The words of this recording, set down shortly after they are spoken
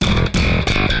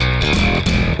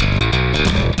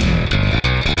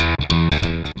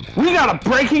got a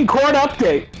breaking court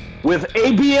update with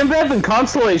AB InBev and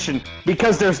Constellation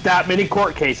because there's that many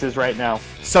court cases right now.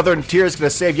 Southern Tier is going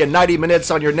to save you 90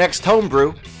 minutes on your next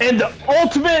homebrew. And the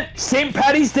ultimate St.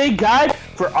 Paddy's Day guide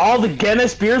for all the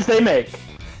Guinness beers they make.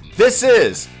 This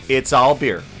is It's All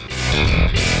Beer.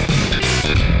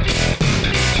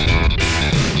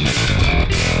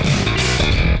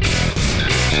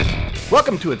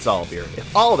 Welcome to It's All Beer.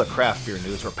 If all the craft beer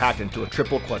news were packed into a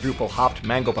triple, quadruple hopped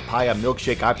mango papaya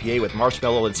milkshake IPA with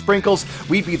marshmallow and sprinkles,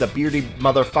 we'd be the beardy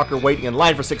motherfucker waiting in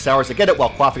line for 6 hours to get it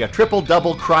while quaffing a triple,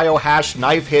 double, cryo, hash,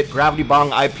 knife hit, gravity bong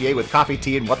IPA with coffee,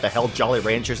 tea, and what the hell, Jolly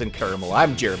Ranchers and caramel.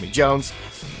 I'm Jeremy Jones.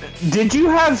 Did you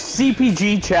have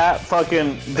CPG chat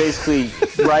fucking basically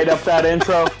write up that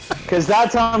intro? Because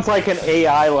that sounds like an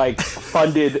AI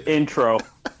funded intro.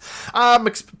 I'm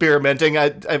experimenting.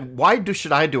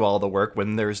 Should I do all the work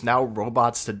when there's now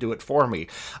robots to do it for me?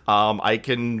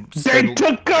 They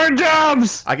took our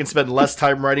jobs! I can spend less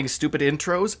time writing stupid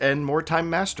intros and more time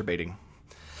masturbating.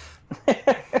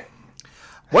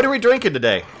 What are we drinking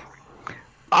today?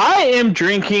 I am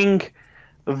drinking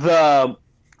the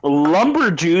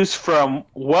Lumber Juice from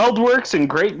Weldworks and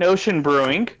Great Notion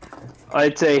Brewing.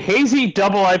 It's a hazy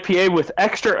double IPA with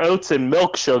extra oats and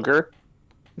milk sugar.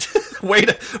 way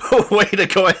to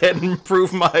go ahead and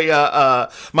prove my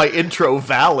my intro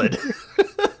valid.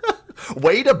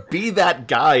 Way to be that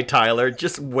guy, Tyler.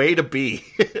 Just way to be.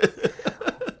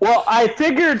 Well, I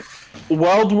figured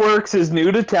Weldworks is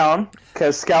new to town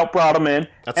because Scout brought him in.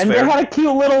 That's and fair. They had a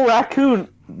cute little raccoon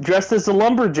dressed as a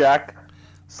lumberjack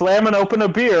slamming open a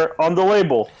beer on the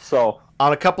label. So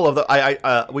on a couple of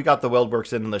we got the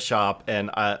Weldworks in the shop,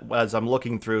 and as I'm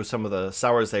looking through some of the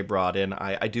sours they brought in,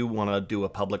 I do want to do a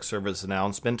public service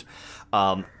announcement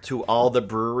to all the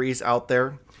breweries out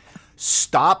there.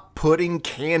 Stop putting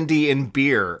candy in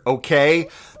beer, okay?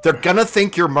 They're gonna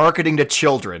think you're marketing to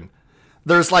children.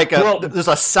 There's there's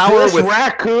a sour with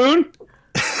raccoon.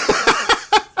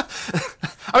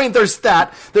 I mean, there's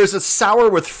that. There's a sour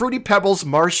with Fruity Pebbles,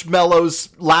 marshmallows,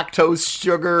 lactose,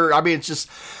 sugar. I mean, it's just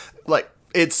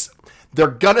they're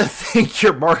gonna think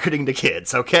you're marketing to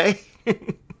kids, okay?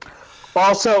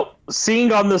 Also,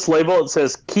 seeing on this label, it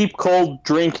says, keep cold,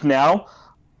 drink now.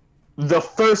 The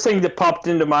first thing that popped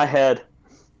into my head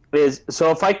is, so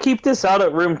if I keep this out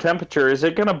at room temperature, is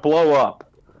it gonna blow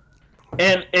up?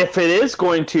 And if it is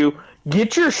going to,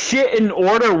 get your shit in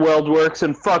order, Weldworks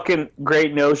and fucking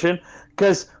Great Notion,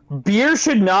 because beer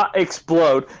should not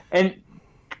explode, and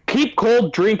keep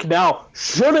cold, drink now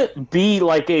shouldn't be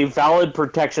a valid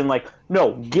protection.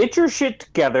 No, get your shit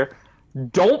together.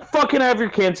 Don't fucking have your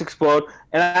cans explode.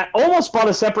 And I almost bought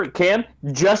a separate can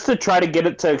just to try to get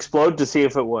it to explode to see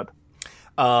if it would.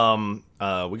 We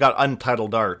got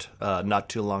Untitled Art not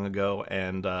too long ago,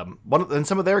 and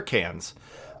some of their cans,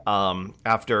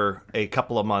 after a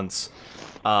couple of months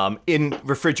in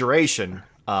refrigeration,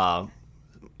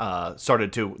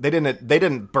 started to. They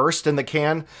didn't burst in the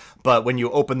can, but when you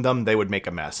opened them, they would make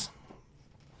a mess.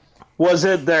 Was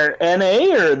it their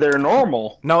NA or their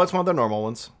normal? No, it's one of their normal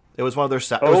ones. It was one of their.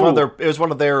 It was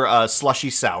one of their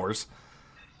slushy sours.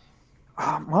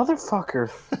 Oh, motherfucker!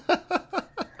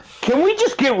 Can we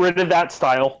just get rid of that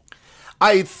style?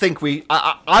 I think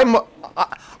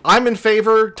I'm in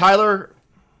favor. Tyler,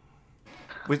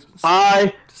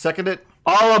 I second it.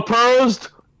 All opposed?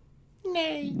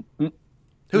 Nay.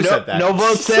 Who said that? No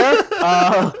votes there.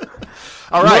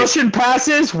 All right. Motion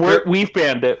passes. We've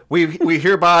banned it. We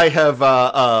hereby have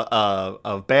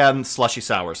banned slushy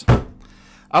sours.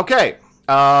 Okay.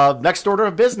 Next order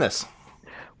of business.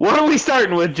 What are we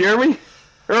starting with, Jeremy?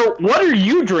 Or what are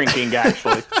you drinking,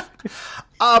 actually?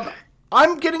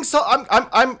 I'm getting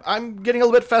I'm getting a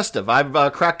little bit festive.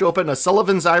 I've cracked open a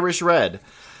Sullivan's Irish Red,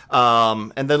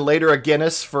 and then later a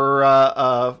Guinness for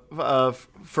a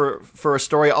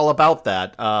story all about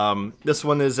that. This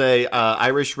one is a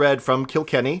Irish Red from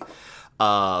Kilkenny,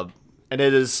 and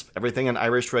it is everything an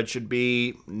Irish Red should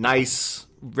be: nice,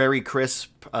 very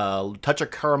crisp, touch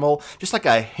of caramel, just like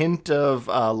a hint of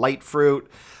light fruit,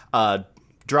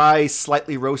 dry,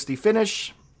 slightly roasty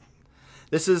finish.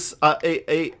 This is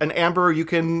an amber you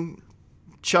can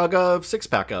chug a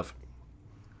 6-pack of.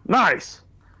 Nice.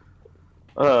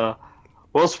 Well,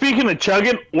 speaking of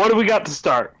chugging, what do we got to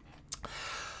start?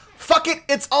 Fuck it,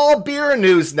 it's all beer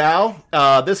news now.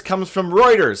 This comes from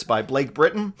Reuters by Blake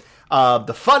Britton.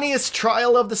 The funniest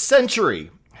trial of the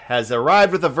century has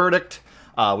arrived with a verdict.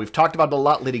 We've talked about it a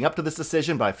lot leading up to this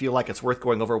decision, but I feel like it's worth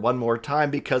going over one more time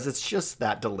because it's just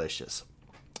that delicious.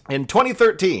 In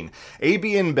 2013,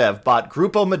 AB InBev bought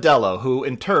Grupo Modelo, who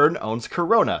in turn owns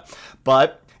Corona.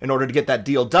 But In order to get that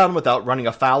deal done without running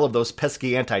afoul of those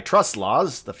pesky antitrust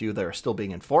laws, the few that are still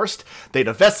being enforced, they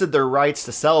divested their rights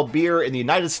to sell beer in the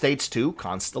United States to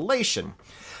Constellation.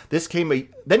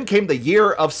 Then came the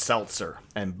year of seltzer,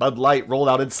 and Bud Light rolled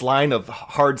out its line of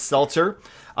hard seltzer.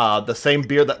 The same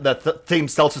beer the same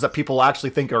seltzers that people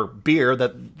actually think are beer.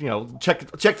 That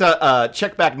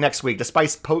check back next week.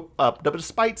 Despite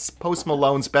Post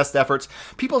Malone's best efforts,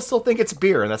 people still think it's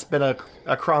beer, and that's been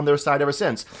a craw on their side ever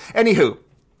since. Anywho,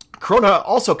 Corona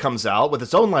also comes out with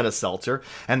its own line of seltzer,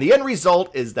 and the end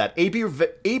result is that AB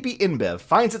InBev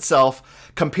finds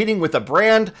itself competing with a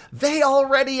brand they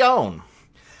already own.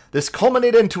 This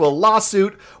culminated into a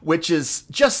lawsuit, which is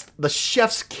just the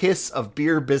chef's kiss of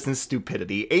beer business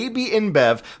stupidity. AB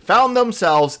InBev found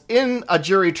themselves in a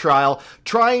jury trial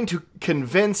trying to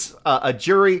convince a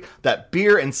jury that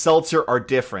beer and seltzer are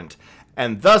different.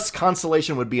 And thus,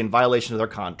 Constellation would be in violation of their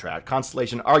contract.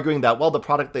 Constellation arguing that, well, the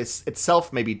product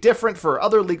itself may be different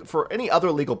for any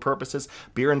other legal purposes.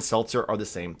 Beer and seltzer are the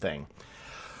same thing.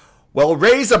 Well,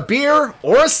 raise a beer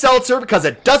or a seltzer because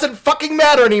it doesn't fucking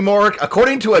matter anymore,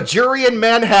 according to a jury in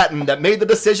Manhattan that made the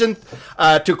decision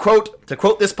to quote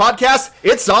this podcast,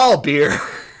 it's all beer.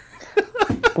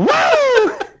 Woo!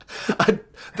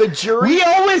 The jury... We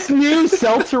always knew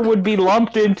seltzer would be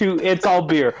lumped into it's all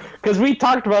beer because we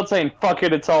talked about saying, fuck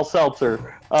it, it's all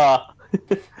seltzer.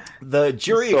 The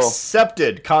jury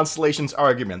accepted Constellation's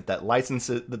argument that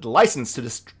the license to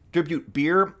distribute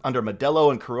beer under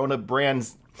Modelo and Corona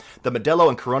brands... The Modelo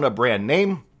and Corona brand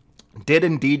name did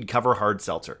indeed cover hard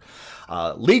seltzer.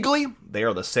 Legally, they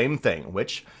are the same thing,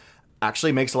 which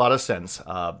actually makes a lot of sense.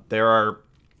 There are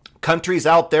countries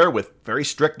out there with very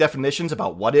strict definitions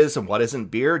about what is and what isn't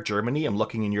beer. Germany, I'm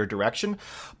looking in your direction.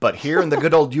 But here in the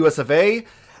good old US of A,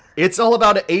 it's all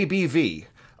about ABV.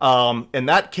 In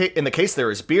the case, there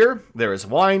is beer, there is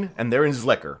wine, and there is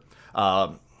liquor.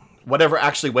 Whatever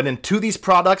actually went into these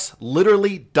products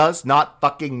literally does not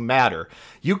fucking matter.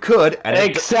 You could...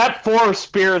 Except for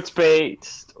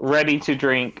spirits-based,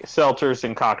 ready-to-drink seltzers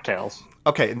and cocktails.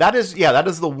 Okay, that is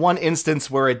the one instance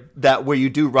where you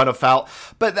do run afoul.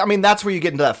 But, I mean, that's where you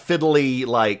get into that fiddly,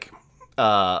 like...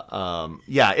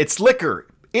 it's liquor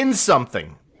in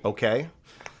something, okay?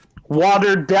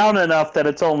 Watered down enough that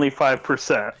it's only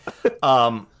 5%.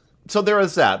 So there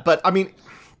is that. But, I mean...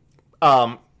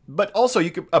 But also,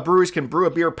 breweries can brew a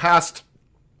beer past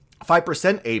 5%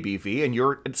 ABV,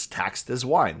 and it's taxed as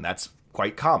wine. That's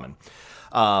quite common.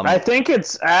 I think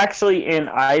it's actually in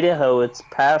Idaho. It's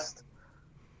past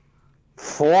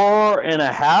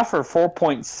 4.5 or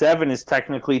 4.7 is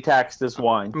technically taxed as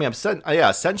wine. I mean,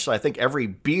 essentially, I think every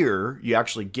beer you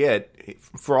actually get,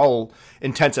 for all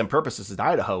intents and purposes in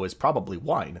Idaho, is probably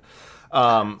wine.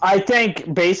 I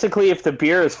think basically if the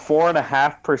beer is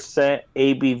 4.5%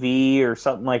 ABV or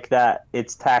something like that,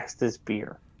 it's taxed as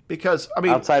beer. Because, I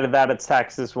mean... Outside of that, it's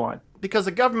taxed as wine. Because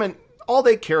the government, all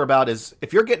they care about is,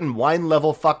 if you're getting wine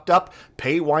level fucked up,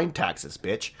 pay wine taxes,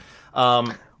 bitch.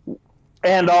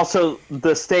 And also,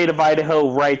 the state of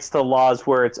Idaho writes the laws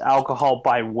where it's alcohol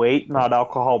by weight, not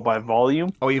alcohol by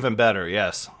volume. Oh, even better,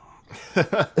 yes.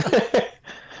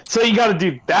 So you got to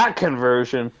do that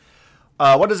conversion.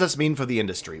 What does this mean for the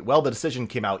industry? Well, the decision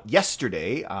came out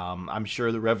yesterday. I'm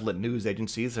sure the relevant news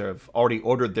agencies have already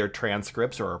ordered their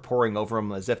transcripts or are poring over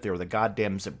them as if they were the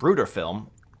goddamn Zapruder film.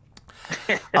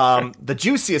 The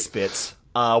juiciest bits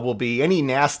will be any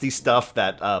nasty stuff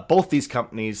that both these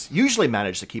companies usually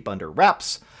manage to keep under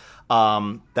wraps,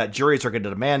 that juries are going to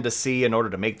demand to see in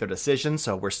order to make their decision,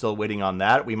 so we're still waiting on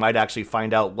that. We might actually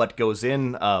find out what goes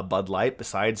in Bud Light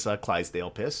besides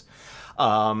Clydesdale piss.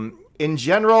 In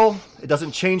general, it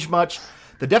doesn't change much.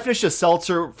 The definition of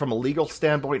seltzer from a legal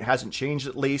standpoint hasn't changed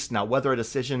at least. Now, whether a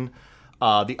decision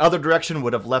the other direction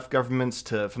would have left governments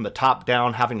from the top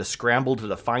down having to scramble to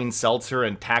define seltzer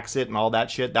and tax it and all that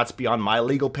shit, that's beyond my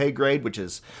legal pay grade, which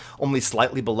is only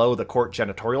slightly below the court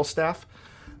janitorial staff.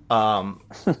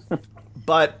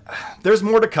 But there's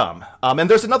more to come. And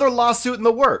there's another lawsuit in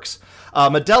the works.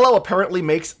 Modelo apparently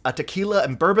makes a tequila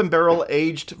and bourbon barrel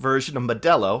aged version of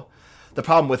Modelo. The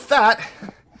problem with that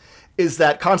is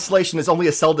that Constellation is only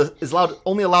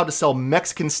allowed to sell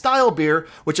Mexican-style beer,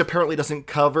 which apparently doesn't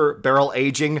cover barrel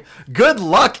aging. Good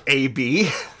luck, AB!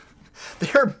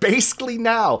 They're basically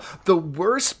now the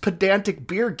worst pedantic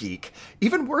beer geek,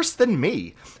 even worse than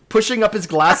me, pushing up his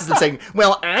glasses and saying,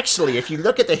 well, actually, if you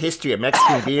look at the history of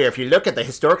Mexican beer, if you look at the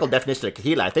historical definition of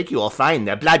tequila, I think you will find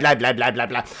that blah, blah, blah, blah, blah,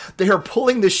 blah. They are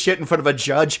pulling this shit in front of a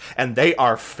judge, and they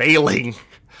are failing.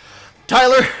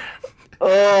 Tyler...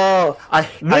 Oh,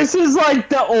 this is like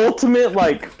the ultimate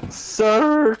like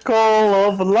circle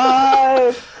of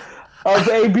life of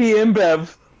AB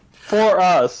InBev for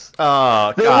us.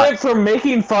 Oh, They God. went from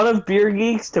making fun of beer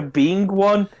geeks to being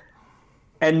one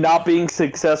and not being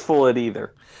successful at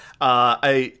either.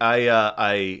 I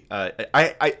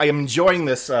am enjoying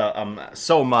this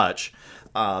so much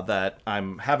that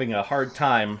I'm having a hard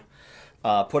time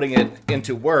putting it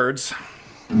into words.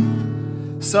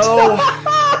 So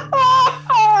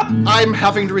I'm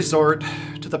having to resort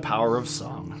to the power of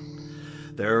song.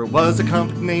 There was a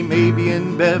company named AB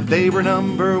and Bev. They were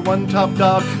number one top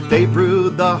dog. They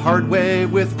brewed the hard way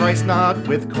with rice, not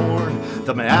with corn.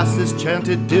 The molasses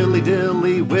chanted dilly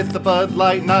dilly with the Bud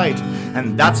Light night.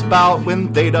 And that's about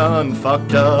when they done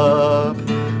fucked up.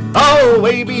 Oh,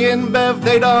 AB and Bev,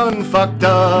 they done fucked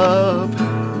up.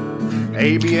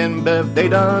 AB and Bev, they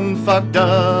done fucked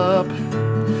up.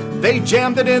 They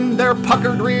jammed it in their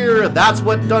puckered rear. That's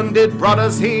what done did brought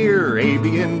us here.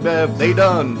 AB and Bev, they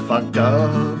done fucked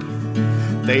up.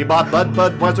 They bought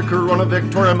Budweiser, Corona,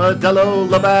 Victoria, Modelo,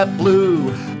 Labatt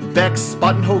Blue, Beck's,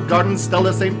 Spot and Hope Garden,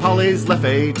 Stella, St. Polly's,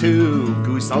 Leffe 2,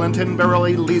 Goose, Ellington, Barrel,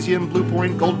 Elysian, Blue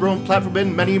Point, Gold Room, Platform,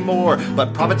 and many more.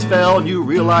 But profits fell and you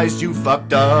realized you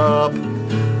fucked up.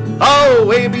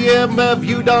 Oh, AB and Bev,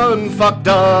 you done fucked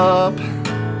up.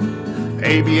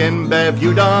 AB and Bev,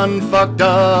 you done fucked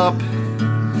up.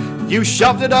 You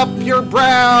shoved it up your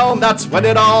brow, that's when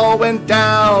it all went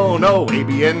down. Oh,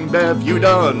 AB and Bev, you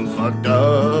done fucked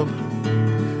up.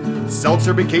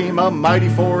 Seltzer became a mighty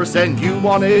force, and you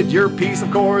wanted your piece,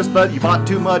 of course, but you bought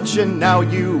too much, and now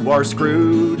you are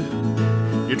screwed.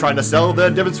 You're trying to sell the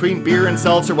difference between beer and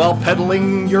seltzer while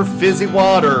peddling your fizzy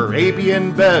water. AB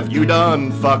and Bev, you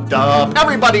done fucked up.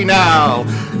 Everybody now!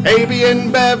 AB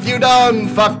and Bev, you done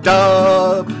fucked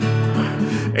up.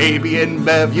 AB and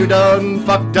Bev, you done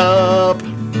fucked up.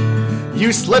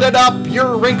 You slid it up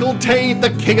your wrinkled taint,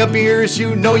 the king of beers,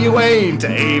 you know you ain't.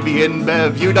 AB and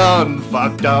Bev, you done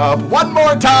fucked up. One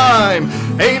more time!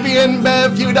 AB and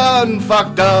Bev, you done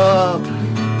fucked up.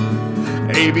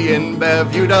 AB and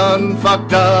Bev, you done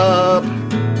fucked up.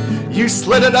 You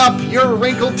slid it up your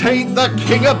wrinkled taint, the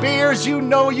king of beers, you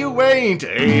know you ain't.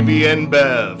 AB and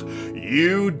Bev,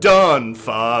 you done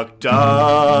fucked up.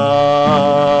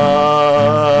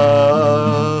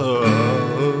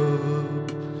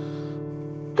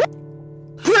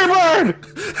 Freebird!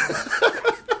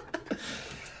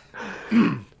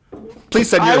 Please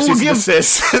send your cease and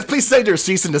desist. Please send your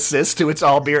cease and desist to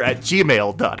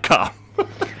itsallbeer@gmail.com.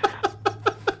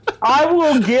 I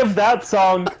will give that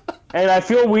song, and I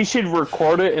feel we should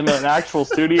record it in an actual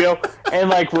studio and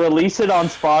like release it on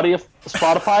Spotify.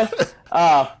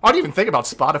 I didn't even think about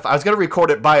Spotify. I was going to record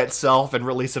it by itself and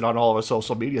release it on all of our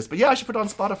social medias, but yeah, I should put it on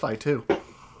Spotify too.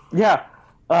 Yeah.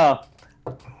 But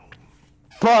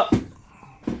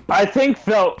I think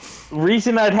the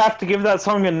reason I'd have to give that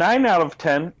song a 9 out of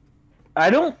 10,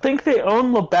 I don't think they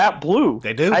own Labatt Blue.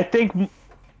 They do. I think.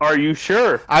 Are you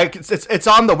sure? It's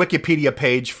on the Wikipedia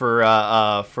page for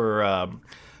AB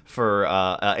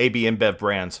InBev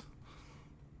brands.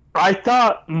 I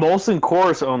thought Molson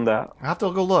Coors owned that. I have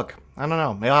to go look. I don't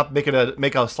know. Maybe I'll have to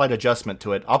make a slight adjustment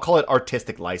to it. I'll call it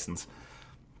artistic license.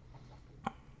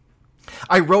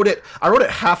 I wrote it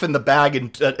half in the bag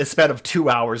in a span of 2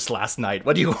 hours last night.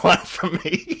 What do you want from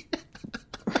me?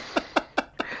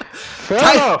 Fair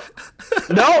enough.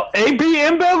 No, AB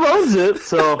InBev owns it,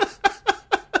 so.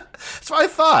 That's what I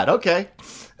thought. Okay.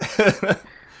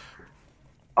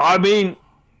 I mean,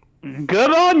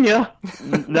 good on you.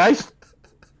 Nice.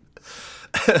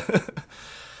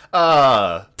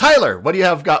 Tyler, what do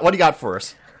you got for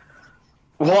us?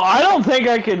 Well, I don't think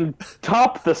I can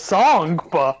top the song,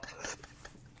 but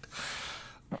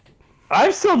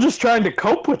I'm still just trying to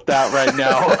cope with that right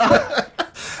now.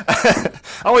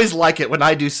 I always like it when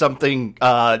I do something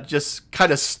just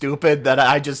kind of stupid that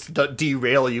I just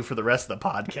derail you for the rest of the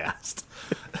podcast.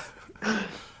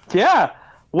 Yeah.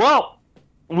 Well,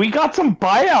 we got some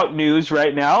buyout news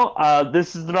right now.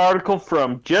 This is an article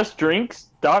from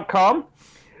justdrinks.com.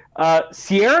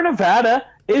 Sierra Nevada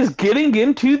is getting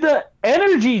into the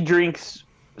energy drinks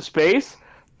space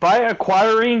by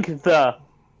acquiring the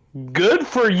good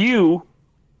for you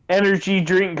energy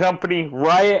drink company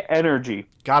Riot Energy.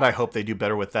 God, I hope they do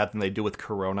better with that than they do with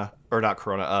Corona. Or not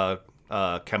Corona,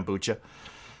 kombucha.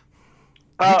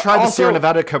 Have you tried the Sierra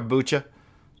Nevada kombucha?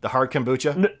 The hard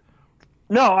kombucha?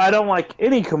 No, I don't like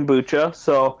any kombucha,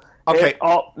 so okay.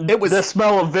 The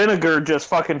smell of vinegar just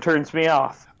fucking turns me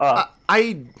off.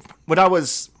 When I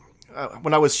was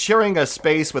sharing a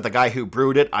space with a guy who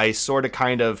brewed it, I sort of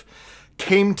kind of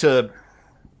came to...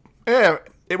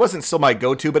 it wasn't still my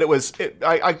go-to, but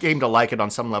I came to like it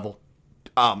on some level.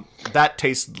 That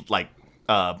tastes like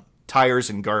tires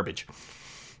and garbage.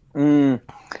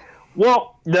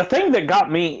 Well, the thing that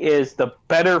got me is the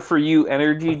better for you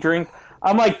energy drink.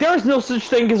 I'm like, there's no such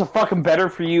thing as a fucking better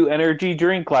for you energy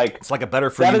drink. Like, It's like a better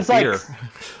for that you is like,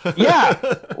 beer. yeah.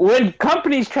 When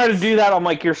companies try to do that, I'm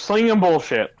like, you're slinging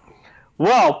bullshit.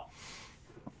 Well,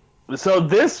 so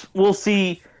this will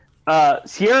see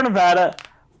Sierra Nevada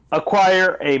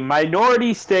acquire a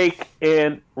minority stake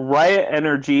in Riot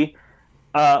Energy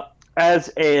as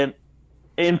an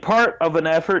in part of an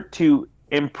effort to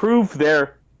improve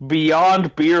their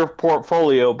beyond beer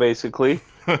portfolio. Basically,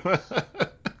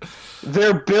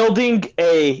 they're building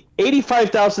a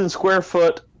 85,000 square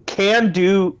foot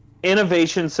can-do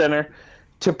innovation center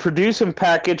to produce and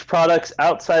package products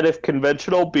outside of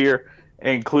conventional beer,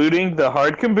 including the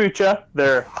hard kombucha,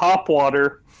 their hop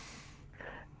water,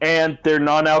 and their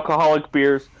non-alcoholic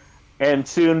beers. And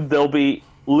soon they'll be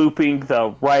looping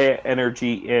the Riot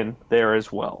Energy in there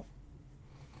as well.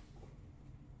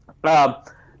 Um,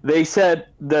 they said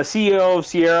the CEO of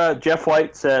Sierra, Jeff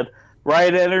White, said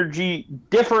Riot Energy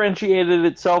differentiated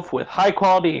itself with high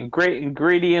quality and great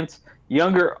ingredients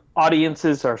younger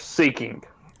audiences are seeking.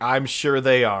 I'm sure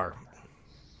they are.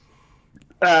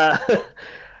 Uh,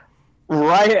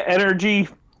 Riot Energy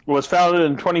was founded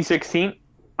in 2016.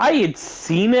 I had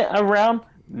seen it around,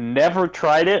 never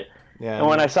tried it. Yeah. And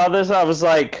when I saw this, I was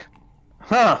like,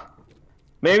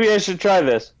 maybe I should try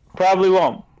this. Probably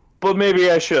won't, but maybe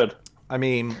I should. I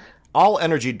mean, all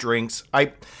energy drinks,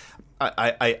 I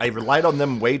relied on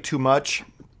them way too much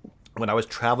when I was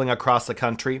traveling across the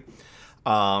country.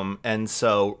 And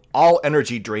so all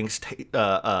energy drinks,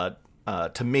 to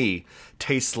me,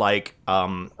 taste like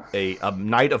a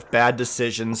night of bad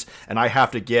decisions, and I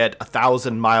have to get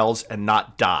 1,000 miles and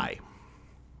not die.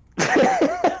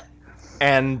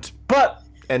 and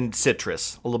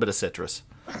citrus, a little bit of citrus.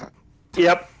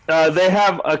 Yep. They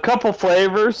have a couple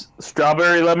flavors,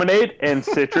 strawberry lemonade and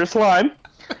citrus lime.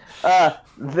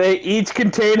 They each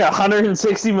contain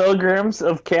 160 milligrams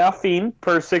of caffeine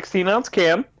per 16-ounce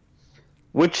can,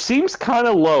 which seems kind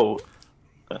of low.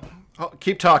 Oh,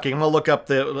 keep talking. I'm gonna look up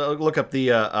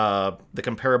the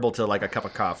comparable to like a cup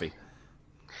of coffee.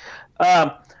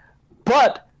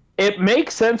 But it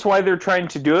makes sense why they're trying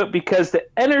to do it, because the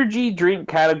energy drink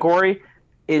category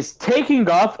is taking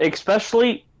off,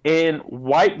 especially in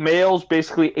white males,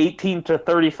 basically 18 to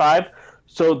 35.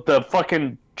 So the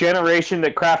fucking generation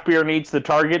that craft beer needs to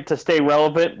target to stay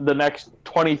relevant the next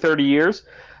 20, 30 years.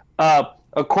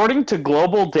 According to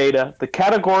global data, the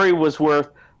category was worth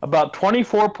about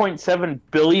 $24.7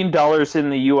 billion in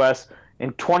the U.S.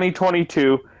 in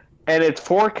 2022, and it's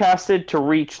forecasted to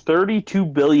reach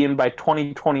 $32 billion by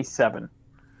 2027.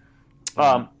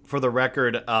 For the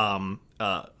record, 1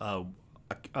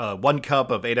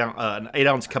 cup of an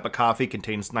 8-ounce cup of coffee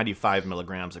contains 95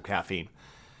 milligrams of caffeine.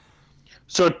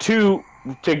 So to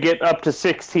get up to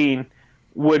 16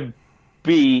 would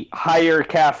be higher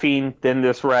caffeine than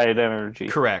this Riot Energy.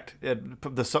 Correct. We're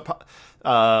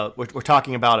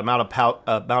talking about amount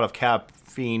of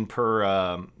caffeine per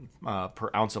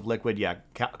ounce of liquid. Yeah,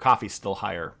 coffee's still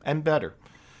higher and better.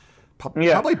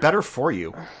 Probably better for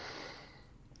you.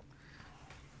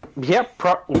 Yep,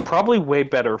 probably way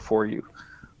better for you.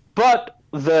 But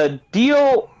the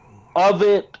deal of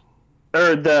it,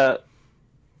 or the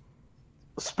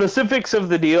specifics of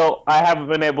the deal, I haven't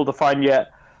been able to find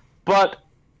yet. But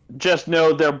just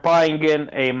know they're buying in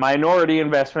a minority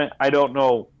investment. I don't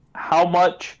know how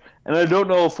much, and I don't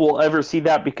know if we'll ever see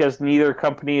that because neither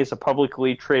company is a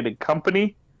publicly traded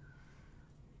company.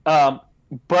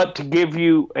 But to give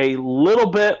you a little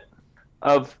bit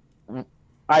of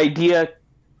idea,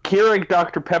 Keurig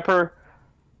Dr. Pepper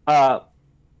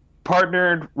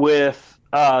partnered with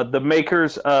the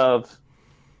makers of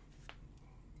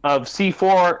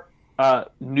C4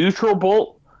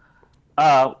 NutriBullet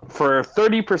for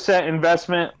 30%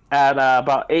 investment at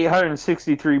about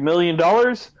 $863 million.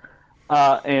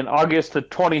 In August of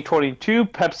 2022,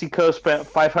 PepsiCo spent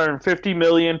 $550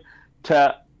 million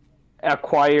to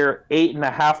acquire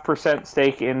 8.5%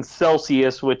 stake in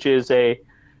Celsius, which is a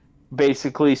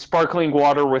basically sparkling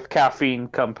water with caffeine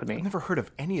company. I've never heard of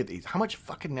any of these. How much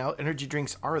fucking now energy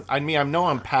drinks are? I mean, I know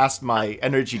I'm past my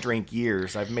energy drink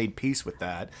years. I've made peace with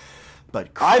that.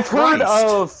 But Christ.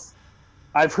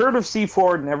 I've heard of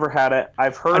C4. Never had it. I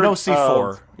know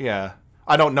C4. Yeah,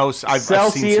 I don't know.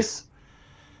 Celsius.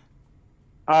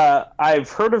 I've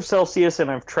heard of Celsius, and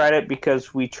I've tried it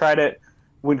because we tried it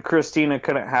when Christina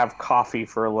couldn't have coffee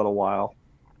for a little while.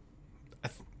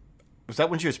 Was that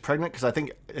when she was pregnant? Because I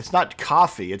think it's not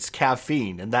coffee, it's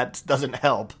caffeine, and that doesn't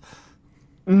help.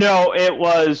 No, it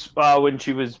was when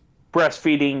she was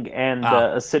breastfeeding, and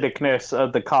the acidicness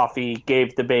of the coffee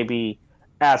gave the baby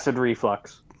acid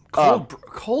reflux.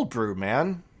 Cold brew,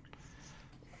 man.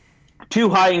 Too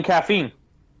high in caffeine.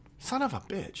 Son of a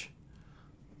bitch.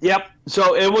 Yep.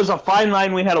 So it was a fine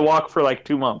line we had to walk for like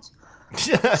 2 months.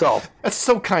 So that's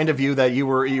so kind of you that you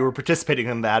were participating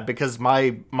in that, because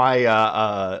my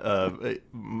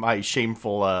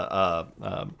shameful oh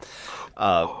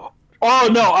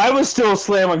no, I was still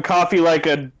slamming coffee like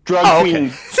a drug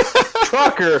fiend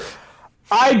trucker.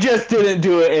 I just didn't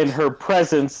do it in her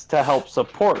presence to help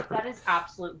support her. That is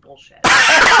absolute bullshit.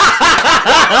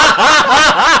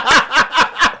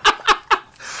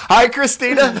 Hi,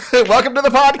 Christina. Welcome to the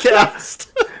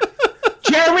podcast.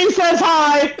 Jeremy says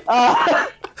hi.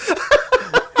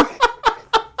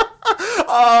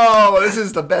 Oh, this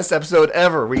is the best episode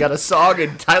ever. We got a song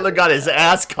and Tyler got his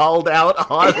ass called out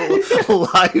on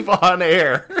live on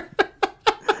air.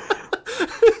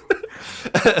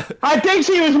 I think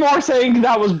she was more saying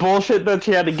that was bullshit that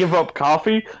she had to give up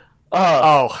coffee.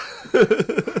 The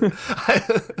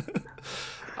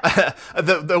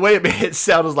way it made it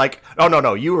sound was like, oh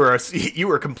no, you were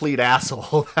a complete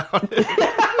asshole.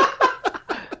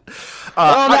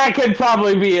 That could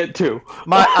probably be it too.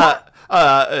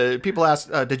 People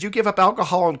ask, did you give up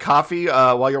alcohol and coffee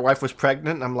while your wife was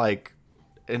pregnant? I'm like,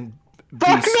 and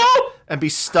be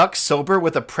stuck sober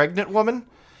with a pregnant woman?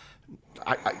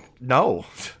 No.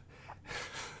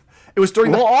 It was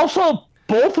during also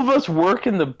both of us work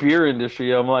in the beer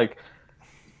industry. I'm like,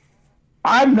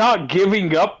 I'm not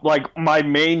giving up like my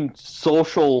main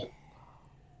social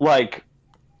like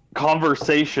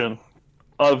conversation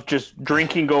of just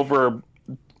chatting over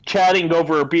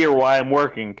a beer while I'm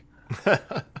working.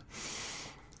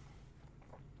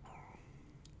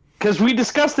 Because we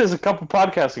discussed this a couple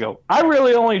podcasts ago. I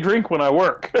really only drink when I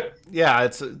work. Yeah,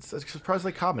 it's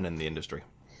surprisingly common in the industry.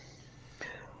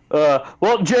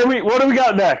 Well, Jeremy, what do we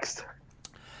got next?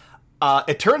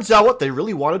 It turns out what they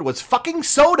really wanted was fucking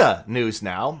soda news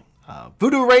now.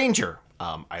 Voodoo Ranger.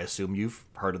 I assume you've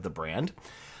heard of the brand.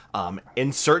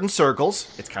 In certain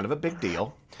circles, it's kind of a big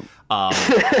deal.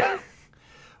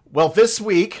 Well, this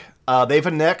week, they've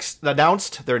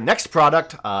announced their next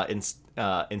product.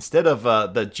 Instead of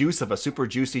the juice of a super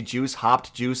juicy juice,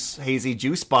 hopped juice, hazy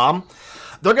juice bomb,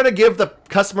 they're going to give the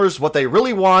customers what they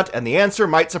really want, and the answer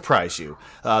might surprise you.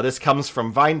 This comes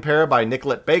from Vine Pair by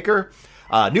Nicolette Baker.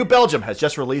 New Belgium has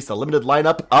just released a limited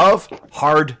lineup of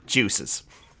hard juices.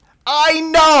 I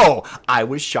know! I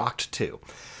was shocked, too.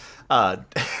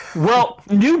 Well,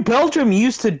 New Belgium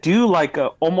used to do like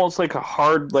almost like a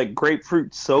hard like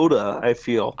grapefruit soda, I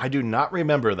feel. I do not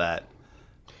remember that.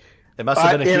 It must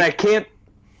have been and I can't,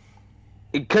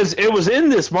 because it was in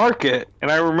this market,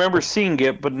 and I remember seeing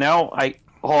it, but now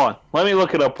hold on. Let me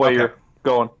look it up while you're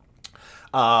going.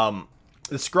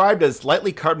 Described as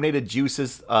lightly carbonated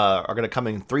juices are going to come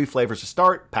in 3 flavors to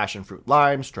start: passion fruit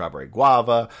lime, strawberry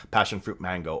guava, passion fruit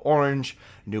mango orange.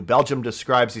 New Belgium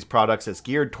describes these products as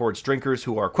geared towards drinkers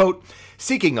who are, quote,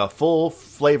 seeking a full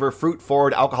flavor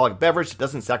fruit-forward alcoholic beverage that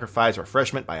doesn't sacrifice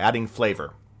refreshment by adding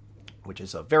flavor. Which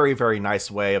is a very, very nice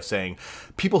way of saying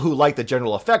people who like the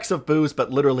general effects of booze,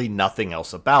 but literally nothing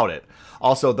else about it.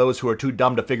 Also, those who are too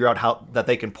dumb to figure out how that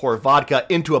they can pour vodka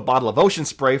into a bottle of ocean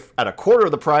spray at a quarter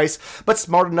of the price, but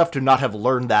smart enough to not have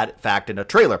learned that fact in a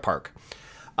trailer park.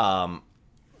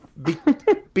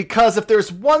 Because if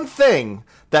there's one thing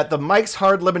that the Mike's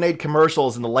Hard Lemonade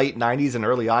commercials in the late 90s and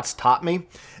early aughts taught me,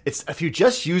 it's if you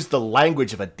just use the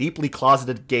language of a deeply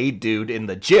closeted gay dude in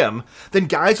the gym, then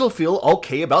guys will feel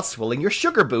okay about swilling your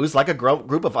sugar booze like a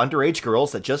group of underage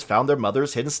girls that just found their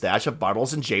mother's hidden stash of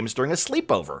bottles and James during a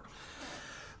sleepover.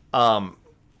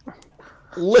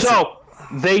 Listen. So,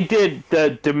 they did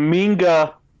the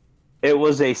Dominga. It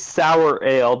was a sour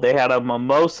ale. They had a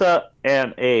mimosa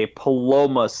and a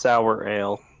Paloma sour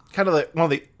ale. Kind of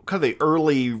one of the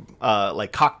early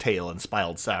like cocktail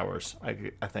inspired sours,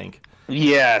 I think.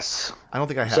 Yes. I don't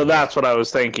think I have. So that's what I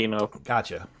was thinking of.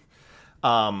 Gotcha.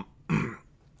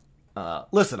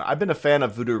 Listen, I've been a fan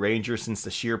of Voodoo Ranger since the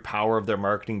sheer power of their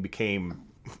marketing became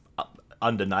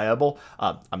undeniable.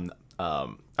 I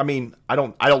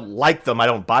don't like them. I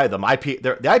don't buy them. The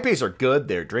IPAs are good.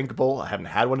 They're drinkable. I haven't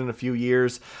had one in a few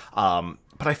years.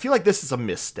 But I feel like this is a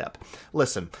misstep.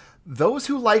 Listen, those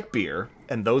who like beer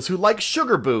and those who like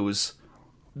sugar booze,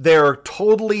 they're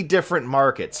totally different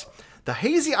markets. The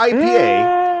Hazy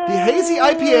IPA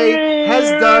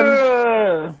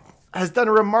has done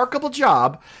a remarkable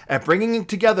job at bringing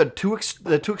together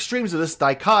the two extremes of this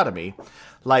dichotomy.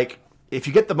 Like, if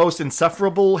you get the most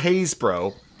insufferable haze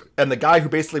bro, and the guy who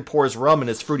basically pours rum in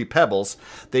his Fruity Pebbles,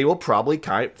 they will probably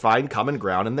find common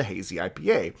ground in the Hazy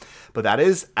IPA. But that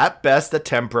is, at best, a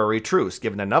temporary truce.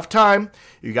 Given enough time,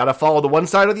 you got to follow the one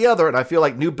side or the other, and I feel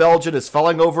like New Belgium is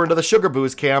falling over into the sugar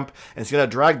booze camp, and it's going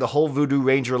to drag the whole Voodoo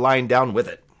Ranger line down with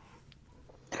it.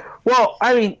 Well,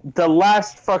 I mean, the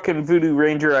last fucking Voodoo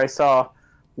Ranger I saw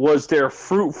was their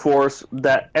Fruit Force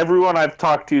that everyone I've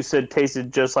talked to said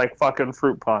tasted just like fucking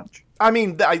fruit punch. I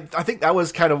mean, I think that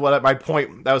was kind of what my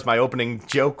point, that was my opening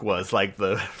joke was, like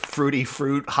the fruity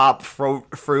fruit, hop fruit.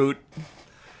 Fruity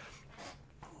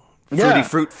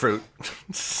fruit.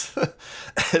 It's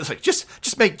like,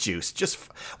 just make juice.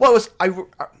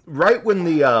 Right when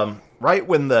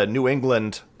the New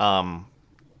England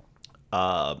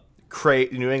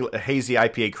Hazy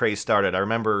IPA craze started. I don't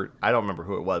remember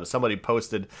who it was, but somebody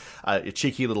posted a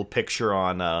cheeky little picture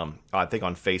on I think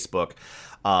on Facebook.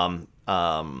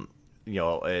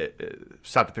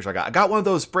 Stop the picture. I got one of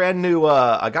those brand new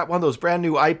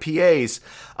IPAs.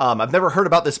 I've never heard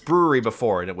about this brewery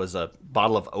before, and it was a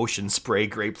bottle of Ocean Spray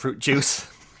grapefruit juice.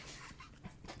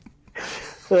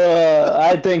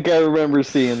 I think I remember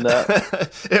seeing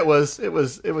that. It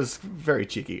was very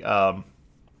cheeky. I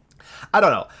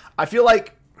don't know. I feel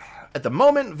like at the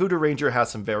moment, Voodoo Ranger has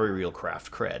some very real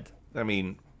craft cred. I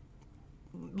mean,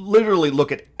 literally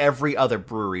look at every other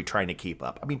brewery trying to keep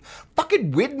up. I mean,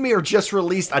 fucking Widmer just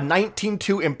released a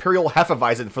 19.2 Imperial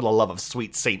Hefeweizen, for the love of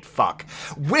sweet Saint fuck.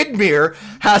 Widmer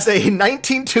has a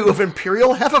 19.2 of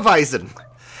Imperial Hefeweizen.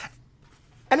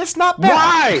 And it's not bad.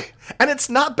 Why? And it's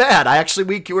not bad. I actually,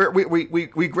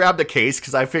 we grabbed a case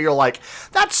because I figure, like,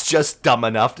 that's just dumb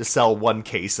enough to sell one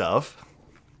case of.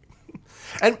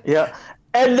 And yeah,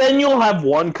 and then you'll have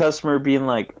one customer being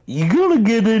like, "You gonna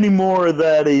get any more of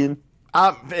that in?"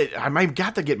 I might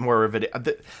got to get more of it.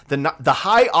 The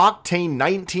high octane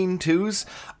 19.2s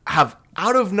have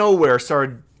out of nowhere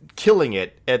started killing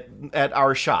it at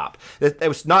our shop.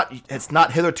 It's not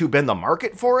hitherto been the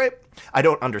market for it. I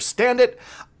don't understand it.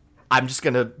 I'm just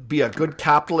gonna be a good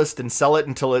capitalist and sell it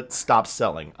until it stops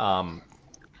selling.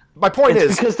 My point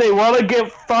is because they want to get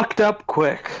fucked up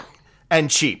quick. And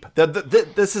cheap.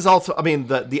 This is also, I mean,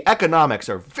 the economics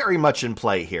are very much in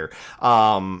play here.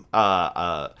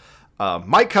 My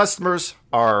customers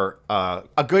are,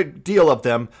 a good deal of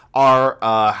them are,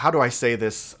 how do I say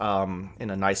this in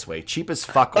a nice way? Cheap as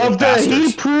fuck old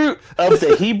bastards. Of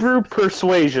the Hebrew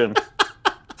persuasion.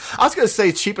 I was going to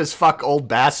say cheap as fuck old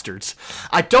bastards.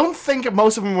 I don't think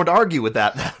most of them would argue with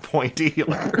that point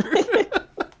either.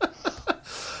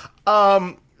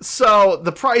 So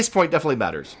the price point definitely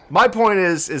matters. My point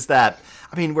is that,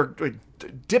 I mean, we're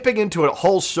dipping into a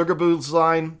whole sugar booze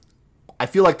line. I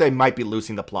feel like they might be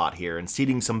losing the plot here and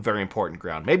ceding some very important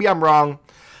ground. Maybe I'm wrong.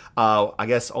 I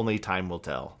guess only time will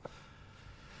tell.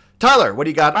 Tyler, what do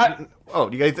you got?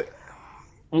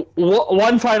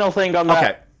 One final thing on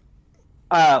that.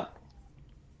 Okay.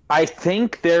 I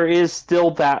think there is still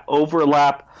that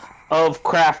overlap of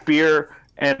craft beer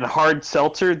and hard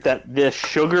seltzer that this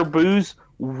sugar booze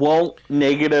won't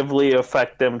negatively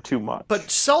affect them too much. But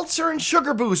seltzer and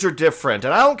sugar booze are different,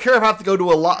 and I don't care if I have to go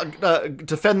to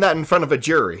defend that in front of a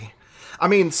jury. I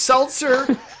mean, seltzer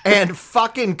and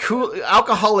fucking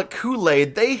alcoholic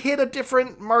Kool-Aid, they hit a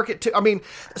different market too. I mean,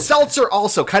 seltzer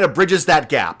also kind of bridges that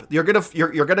gap. You got the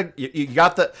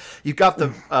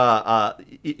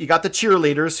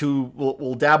cheerleaders who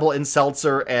will dabble in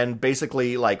seltzer and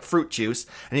basically like fruit juice,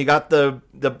 and you got the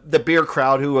beer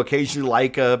crowd who occasionally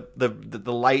like the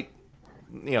light,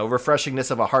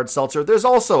 refreshingness of a hard seltzer. There's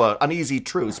also an easy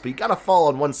truce, but you got to fall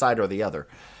on one side or the other.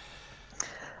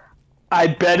 I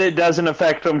bet it doesn't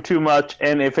affect them too much,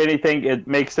 and if anything, it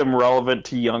makes them relevant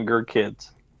to younger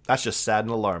kids. That's just sad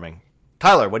and alarming.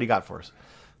 Tyler, what do you got for us?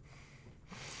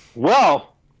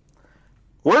 Well,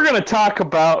 we're going to talk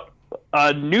about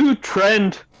a new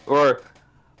trend, or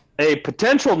a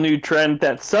potential new trend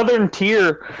that Southern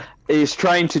Tier is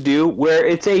trying to do, where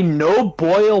it's a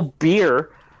no-boil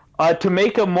beer to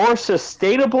make a more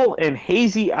sustainable and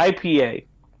hazy IPA.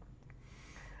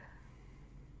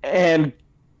 And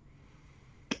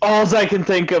all I can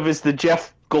think of is the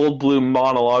Jeff Goldblum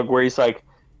monologue where he's like,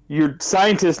 your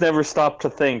scientists never stopped to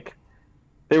think.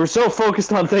 They were so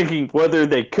focused on thinking whether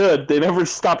they could, they never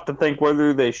stopped to think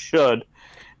whether they should.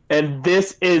 And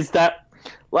this is that.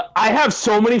 I have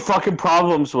so many fucking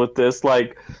problems with this.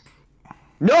 Like,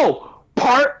 no,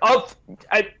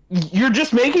 you're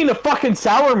just making a fucking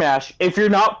sour mash if you're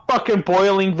not fucking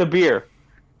boiling the beer.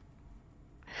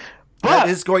 But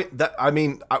the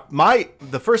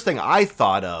first thing I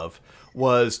thought of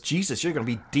was, Jesus, you're going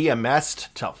to be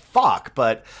DMS'd to fuck.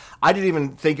 But I didn't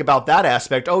even think about that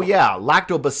aspect. Oh, yeah,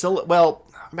 lactobacillus. Well,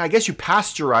 I mean, I guess you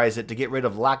pasteurize it to get rid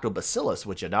of lactobacillus,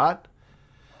 would you not?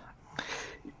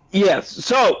 Yes.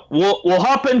 So we'll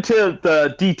hop into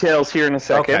the details here in a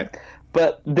second. Okay.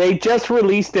 But they just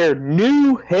released their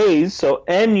new Haze, so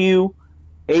NUHAZE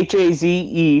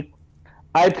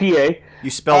IPA. You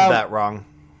spelled that wrong.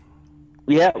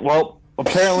 Yeah, well,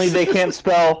 apparently they can't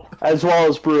spell as well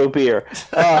as brew a beer.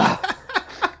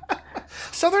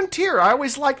 Southern Tier, I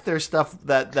always liked their stuff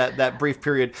that brief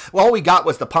period. Well, all we got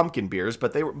was the pumpkin beers,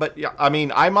 but yeah, I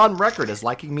mean, I'm on record as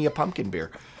liking me a pumpkin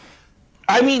beer.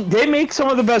 I mean, they make some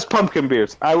of the best pumpkin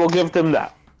beers. I will give them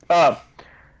that.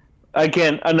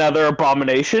 Again, another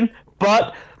abomination,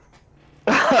 but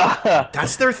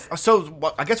that's their.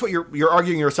 I guess what you're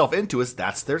arguing yourself into is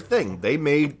that's their thing. They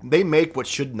make what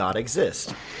should not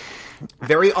exist.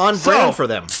 Very on brand for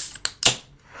them.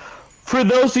 For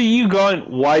those of you going,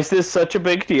 why is this such a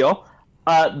big deal?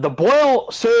 The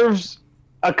boil serves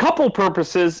a couple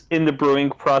purposes in the brewing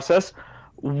process.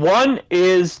 One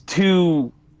is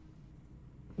to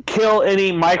kill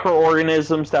any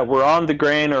microorganisms that were on the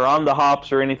grain or on the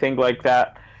hops or anything like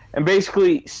that, and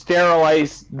basically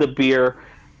sterilize the beer.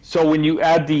 So when you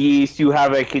add the yeast, you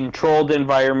have a controlled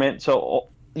environment, so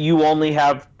you only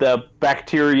have the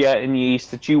bacteria and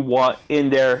yeast that you want in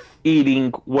there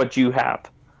eating what you have.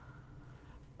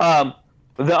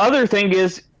 The other thing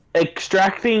is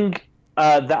extracting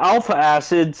the alpha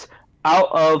acids out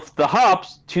of the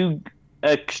hops to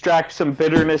extract some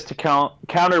bitterness to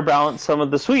counterbalance some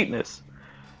of the sweetness.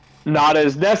 Not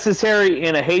as necessary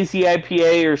in a hazy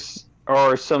IPA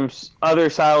or some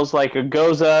other styles like a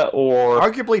Goza or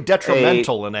arguably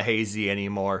detrimental in a hazy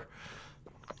anymore.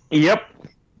 Yep.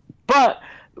 But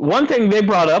one thing they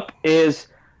brought up is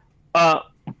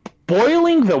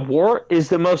boiling the wort is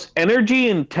the most energy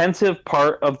intensive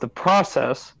part of the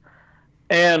process,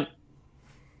 and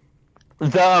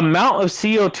the amount of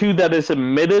CO2 that is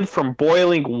emitted from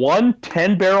boiling one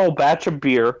 10-barrel batch of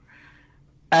beer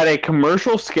at a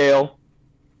commercial scale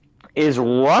is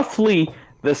roughly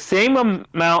the same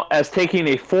amount as taking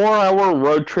a 4-hour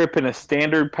road trip in a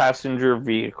standard passenger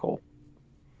vehicle.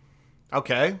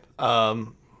 Okay.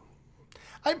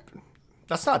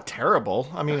 That's not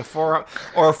terrible. I mean, a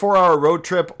 4-hour road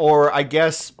trip, or I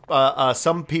guess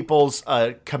some people's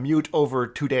commute over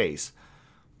 2 days.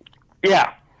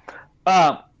 Yeah.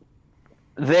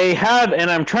 They had,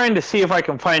 and I'm trying to see if I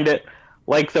can find it,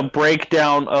 like the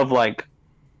breakdown of like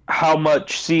how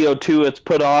much CO2 it's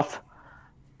put off,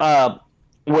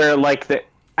 where like the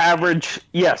average,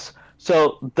 yes.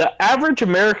 So the average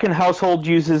American household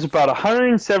uses about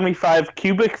 175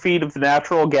 cubic feet of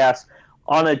natural gas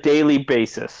on a daily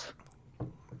basis.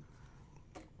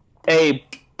 A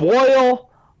boil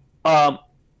for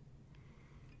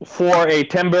a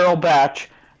 10-barrel batch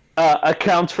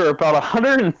accounts for about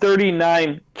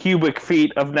 139 cubic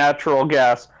feet of natural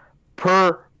gas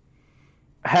per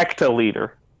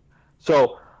hectoliter.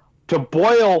 So to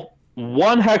boil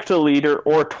 1 hectoliter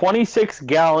or 26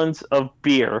 gallons of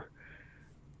beer,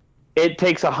 it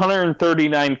takes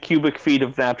 139 cubic feet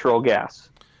of natural gas.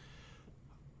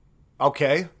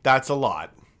 Okay, that's a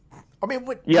lot. I mean,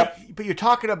 Yep. But you're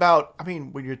talking about. I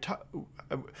mean, when you're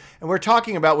and we're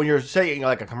talking about when you're saying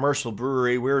like a commercial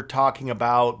brewery, we're talking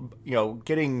about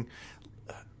getting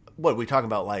what are we talking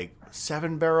about, like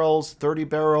 7 barrels, 30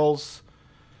 barrels.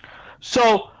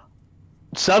 So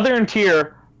Southern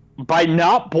Tier, by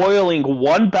not boiling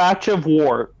one batch of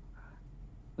wort,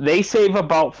 they save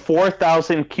about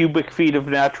 4,000 cubic feet of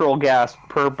natural gas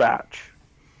per batch.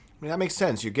 I mean, that makes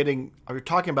sense. You're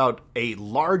talking about a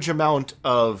large amount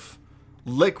of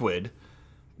liquid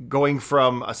going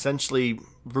from essentially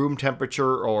room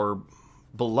temperature or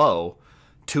below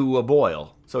to a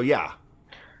boil. So, yeah.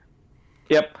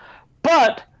 Yep.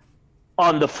 But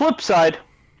on the flip side,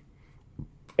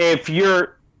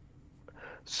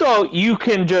 so you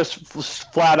can just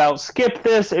flat out skip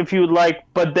this if you'd like,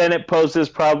 but then it poses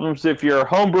problems. If you're a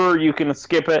home brewer, you can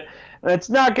skip it. And it's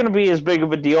not going to be as big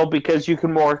of a deal because you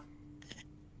can more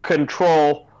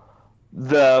control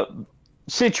the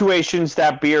situations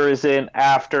that beer is in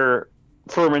after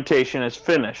fermentation is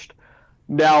finished.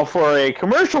 Now, for a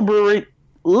commercial brewery,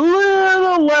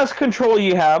 little less control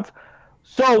you have.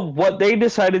 So what they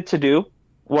decided to do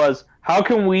was, how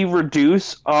can we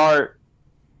reduce our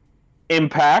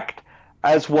impact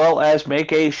as well as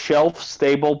make a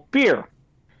shelf-stable beer?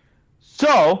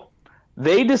 So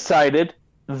they decided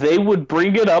they would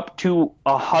bring it up to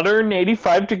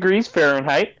 185 degrees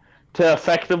Fahrenheit to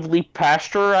effectively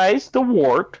pasteurize the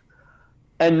wort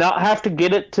and not have to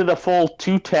get it to the full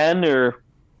 210 or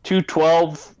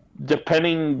 212,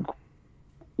 depending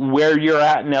where you're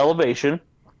at in elevation.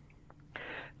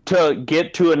 to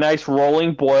get to a nice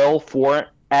rolling boil for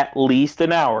at least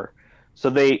an hour. So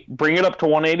they bring it up to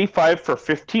 185 for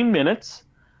 15 minutes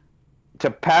to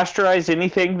pasteurize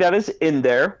anything that is in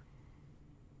there,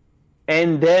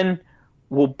 and then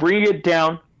we'll bring it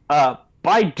down.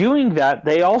 By doing that,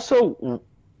 they also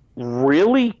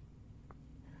really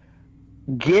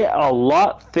get a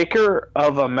lot thicker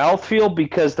of a mouthfeel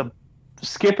because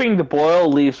skipping the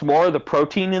boil leaves more of the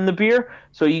protein in the beer,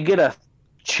 so you get a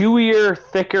chewier,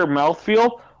 thicker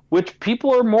mouthfeel, which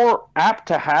people are more apt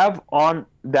to have on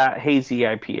that hazy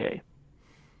IPA.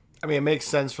 I mean, it makes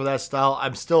sense for that style.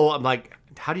 I'm like,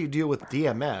 how do you deal with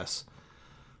DMS?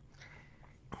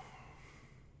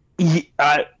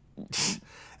 Yeah,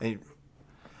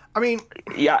 I mean,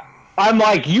 yeah, I'm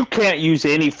like, you can't use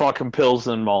any fucking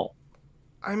Pilsen malt.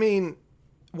 I mean,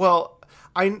 well,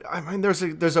 I mean,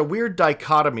 there's a weird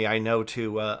dichotomy I know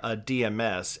to a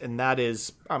DMS, and that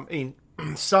is, I mean,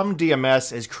 some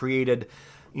DMS is created,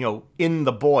 in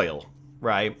the boil,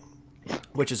 right?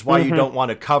 Which is why you don't want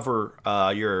to cover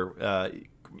your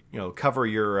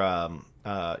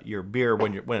beer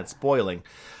when it's boiling,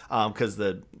 because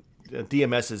the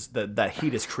DMS is that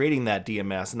heat is creating that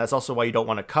DMS, and that's also why you don't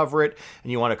want to cover it,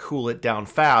 and you want to cool it down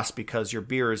fast, because your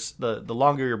beer is the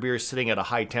longer your beer is sitting at a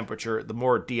high temperature, the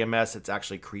more DMS it's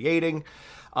actually creating,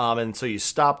 and so you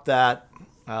stop that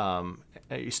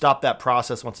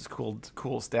process once it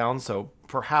cools down. So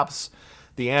perhaps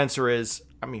the answer is,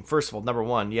 I mean, first of all, number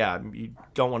one, yeah, you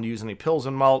don't want to use any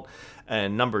Pilsen malt,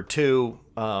 and number two,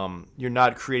 you're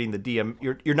not creating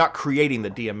you're not creating the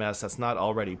DMS that's not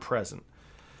already present.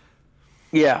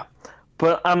 Yeah,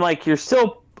 but I'm like,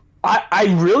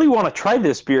 I really want to try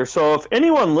this beer. So if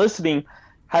anyone listening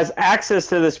has access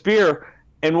to this beer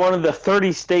and one of the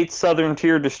 30 states Southern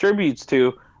Tier distributes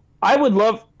to,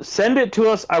 send it to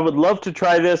us. I would love to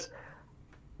try this,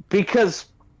 because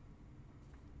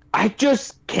I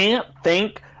just can't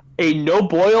think a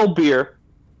no-boil beer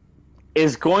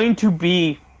is going to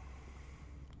be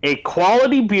a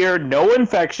quality beer, no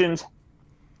infections,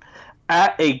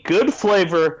 at a good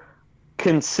flavor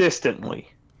consistently.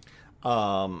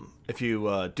 If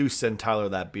you do send Tyler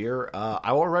that beer,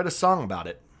 I will write a song about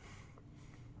it.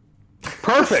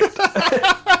 Perfect.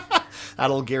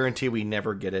 That'll guarantee we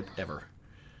never get it ever.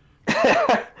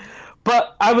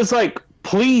 But I was like,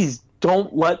 please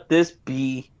don't let this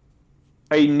be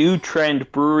a new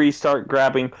trend breweries start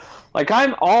grabbing. Like,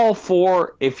 I'm all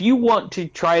for, if you want to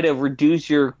try to reduce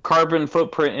your carbon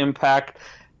footprint impact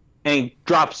and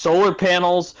drop solar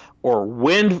panels or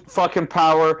wind fucking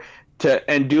power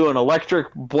and do an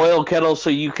electric boil kettle so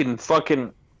you can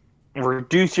fucking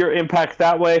reduce your impact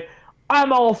that way,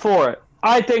 I'm all for it.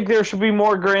 I think there should be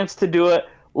more grants to do it.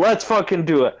 Let's fucking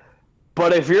do it.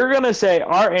 But if you're going to say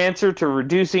our answer to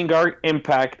reducing our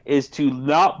impact is to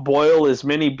not boil as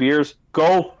many beers,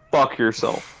 go fuck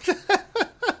yourself.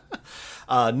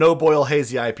 No boil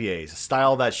hazy IPAs, a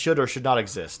style that should or should not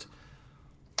exist.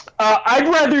 I'd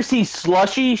rather see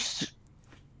slushy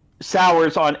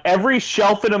sours on every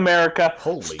shelf in America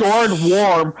stored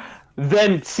warm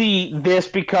than see this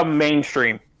become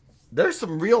mainstream. There's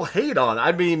some real hate on.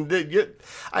 I mean,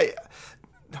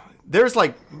 there's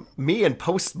like me and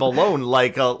Post Malone,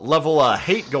 like a level of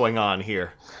hate going on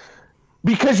here.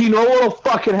 Because you know what'll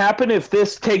fucking happen if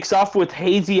this takes off with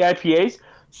hazy IPAs?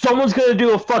 Someone's gonna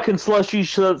do a fucking slushy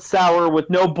sour with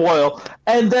no boil,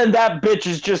 and then that bitch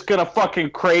is just gonna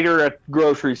fucking crater at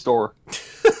grocery store.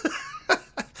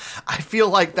 I feel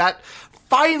like that.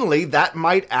 Finally, that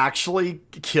might actually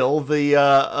kill the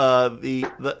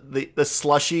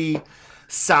slushy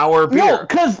sour beer. No,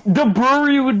 because the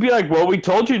brewery would be like, "Well, we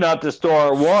told you not to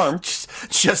store it warm."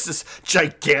 Just this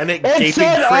gigantic gaping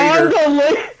crater.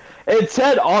 It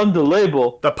said on the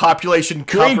label. The population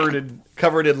covered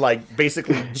in like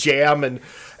basically jam, and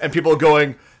people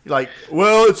going like,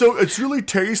 well, it's really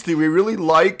tasty. We really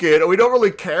like it. We don't really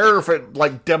care if it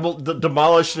like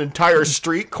demolished an entire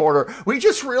street corner. We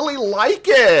just really like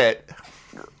it.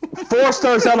 4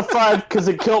 stars out of 5 because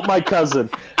it killed my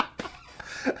cousin.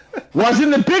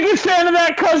 Wasn't the biggest fan of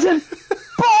that cousin,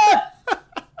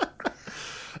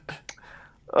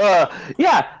 but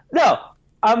yeah, no.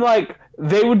 I'm like,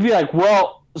 they would be like,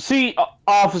 well, see,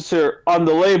 officer, on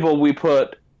the label we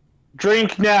put,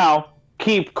 drink now,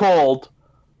 keep cold.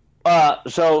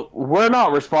 So we're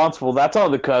not responsible. That's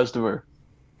on the customer.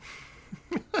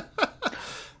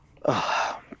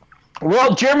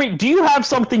 Well, Jeremy, do you have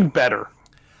something better?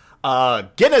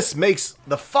 Guinness makes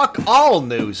the fuck all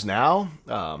news now.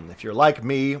 If you're like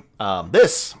me,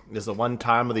 this is the one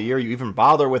time of the year you even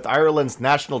bother with Ireland's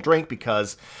national drink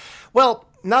because, well,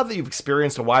 now that you've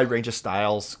experienced a wide range of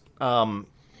styles,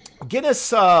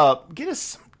 Guinness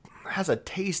has a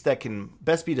taste that can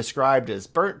best be described as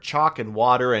burnt chalk and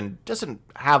water and doesn't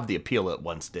have the appeal it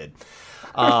once did.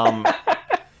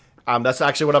 That's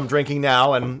actually what I'm drinking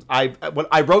now, and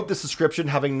I wrote this description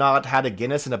having not had a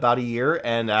Guinness in about a year,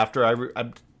 and after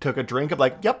I took a drink, I'm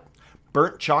like, yep,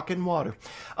 burnt chalk and water.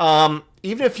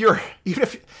 Even if you're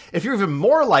even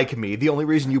more like me, the only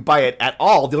reason you buy it at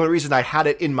all, the only reason I had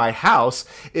it in my house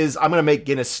is I'm gonna make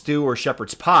Guinness stew or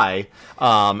shepherd's pie,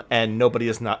 and nobody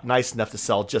is not nice enough to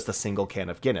sell just a single can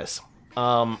of Guinness.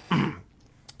 But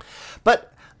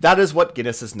that is what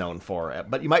Guinness is known for.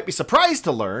 But you might be surprised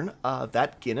to learn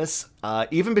that Guinness,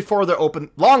 even before they're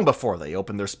open, long before they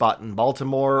open their spot in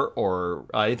Baltimore or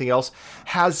anything else,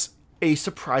 has a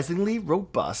surprisingly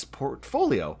robust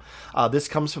portfolio. This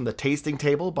comes from the Tasting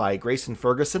Table by Grayson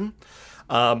Ferguson.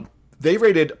 They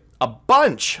rated a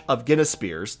bunch of Guinness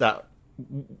beers that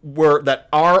were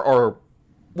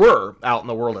out in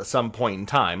the world at some point in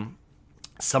time.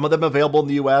 Some of them available in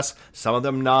the U.S., some of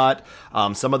them not.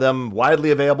 Some of them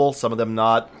widely available, some of them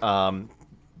not.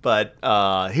 But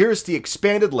here's the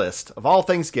expanded list of all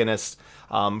things Guinness,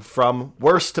 from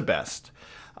worst to best.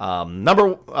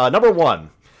 Number one,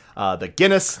 the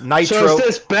Guinness Nitro. So is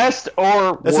this best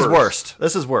or worst? This is worst.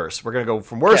 This is worst. We're going to go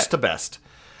from worst to best.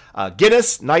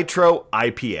 Guinness Nitro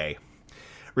IPA.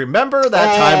 Remember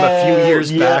that time a few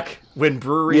years back when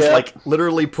breweries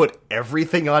literally put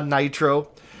everything on Nitro?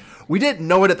 We didn't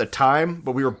know it at the time,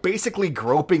 but we were basically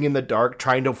groping in the dark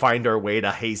trying to find our way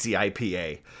to Hazy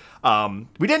IPA.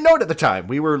 We didn't know it at the time.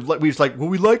 We was like, well,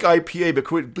 we like IPA, but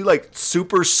could it be like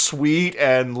super sweet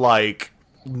and like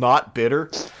not bitter?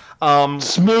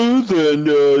 Smooth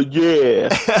and yeah.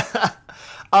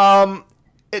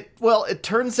 It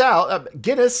turns out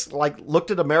Guinness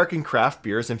looked at American craft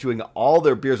beers and viewing all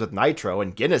their beers with Nitro,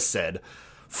 and Guinness said,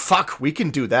 fuck, we can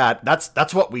do that.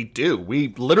 That's what we do. We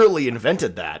literally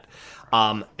invented that.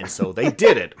 And so they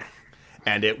did it.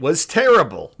 And it was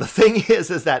terrible. The thing is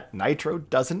that Nitro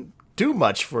doesn't do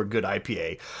much for a good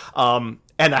IPA.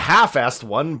 And a half-assed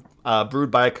one,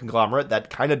 brewed by a conglomerate that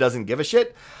kind of doesn't give a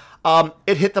shit,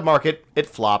 it hit the market, it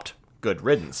flopped, good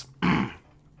riddance.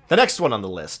 The next one on the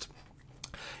list,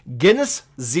 Guinness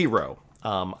Zero.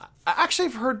 I actually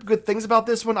have heard good things about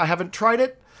this one. I haven't tried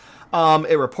it.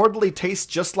 It reportedly tastes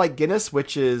just like Guinness,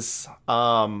 which is,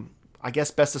 I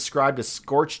guess, best described as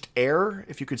scorched air,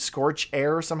 if you could scorch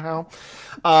air somehow.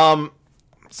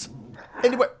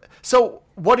 Anyway, so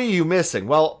what are you missing?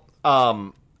 Well,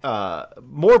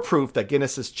 more proof that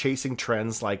Guinness is chasing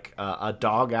trends like a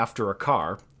dog after a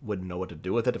car. Wouldn't know what to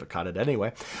do with it if it caught it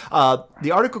anyway.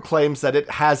 The article claims that it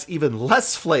has even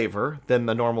less flavor than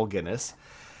the normal Guinness.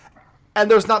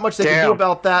 And there's not much they can do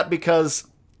about that because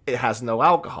it has no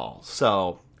alcohol.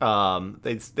 So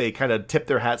they kind of tip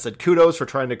their hats, said kudos for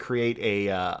trying to create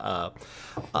a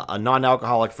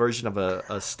non-alcoholic version of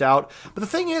a stout. But the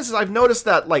thing is I've noticed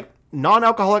that like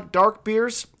non-alcoholic dark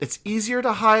beers, it's easier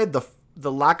to hide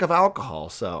the lack of alcohol.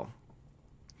 So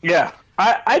yeah,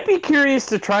 I'd be curious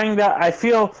to trying that. I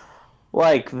feel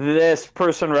like this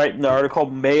person writing the article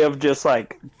may have just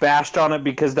like bashed on it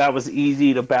because that was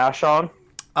easy to bash on.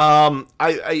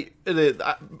 I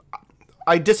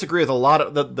disagree with a lot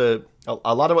of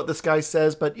a lot of what this guy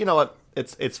says, but you know what?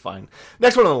 It's fine.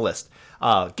 Next one on the list,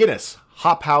 Guinness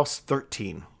Hop House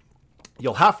 13.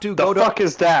 You'll have to go to. The fuck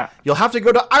is that? You'll have to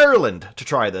go to Ireland to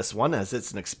try this one, as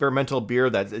it's an experimental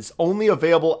beer that is only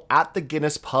available at the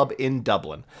Guinness pub in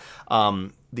Dublin.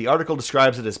 The article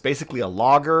describes it as basically a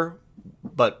lager,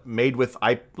 but made like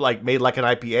an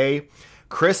IPA.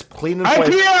 Crisp, clean, and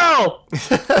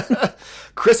IPL!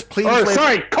 Crisp, clean flavor.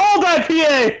 Sorry, cold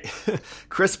IPA!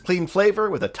 Crisp, clean flavor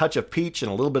with a touch of peach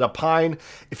and a little bit of pine.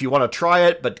 If you want to try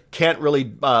it but can't really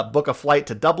book a flight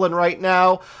to Dublin right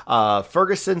now,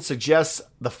 Ferguson suggests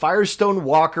the Firestone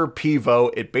Walker Pivo.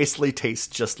 It basically tastes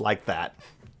just like that.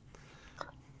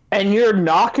 And you're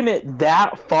knocking it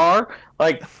that far?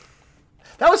 Like,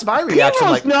 that was my reaction.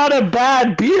 Pivo's not a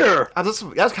bad beer. That was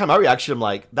kind of my reaction. I'm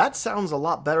like, that sounds a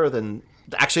lot better than...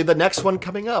 Actually, the next one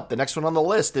coming up, the next one on the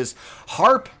list is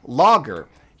Harp Lager.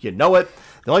 You know it.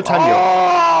 The only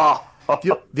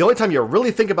time you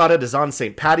really think about it is on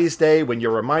St. Paddy's Day when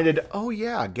you're reminded, oh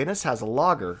yeah, Guinness has a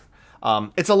lager.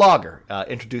 It's a lager,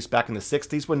 introduced back in the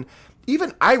 60s when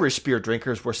even Irish beer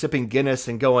drinkers were sipping Guinness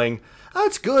and going, oh,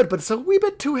 it's good, but it's a wee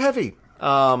bit too heavy.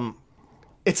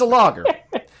 It's a lager.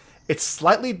 It's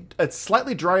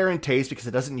slightly drier in taste because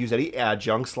it doesn't use any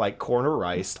adjuncts like corn or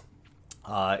rice.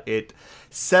 It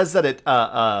says that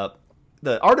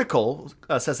the article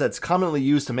says that it's commonly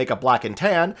used to make a black and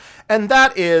tan, and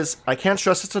that is, I can't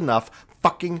stress this enough,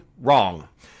 fucking wrong.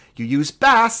 You use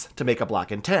Bass to make a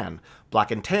black and tan. Black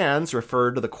and tans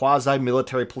referred to the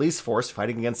quasi-military police force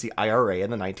fighting against the IRA in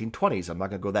the 1920s. I'm not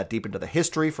going to go that deep into the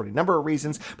history for a number of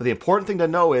reasons, but the important thing to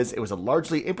know is it was a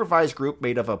largely improvised group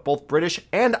made up of both British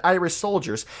and Irish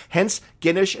soldiers, hence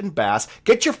Guinness and Bass.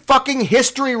 Get your fucking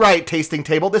history right, tasting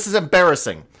table. This is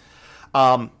embarrassing.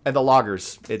 And the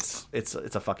lagers,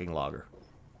 it's a fucking lager.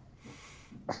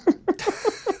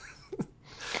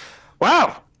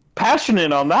 Wow.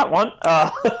 Passionate on that one.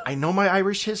 I know my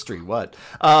Irish history. What?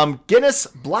 Guinness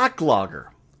Black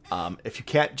Lager. If you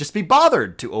can't just be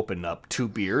bothered to open up 2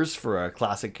 beers for a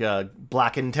classic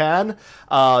black and tan,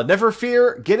 never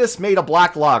fear. Guinness made a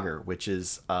black lager, which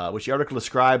the article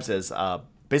describes as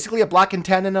basically a black and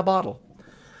tan in a bottle.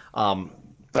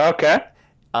 Okay.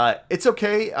 It's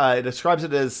okay. It describes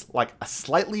it as like a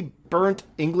slightly burnt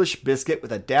English biscuit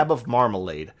with a dab of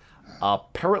marmalade.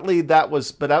 Apparently that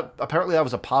was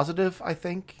a positive, I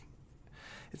think.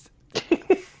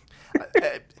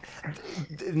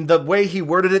 The way he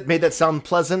worded it made that sound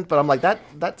pleasant, but I'm like,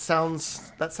 that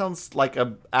sounds like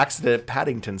an accident at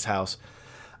Paddington's house.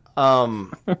 All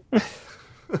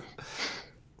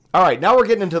right, now we're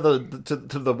getting into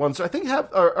the ones I think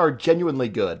are genuinely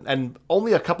good, and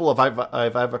only a couple of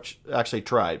I've actually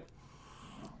tried.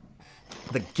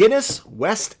 The Guinness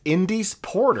West Indies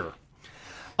Porter.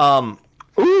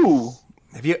 Ooh.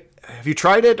 Have you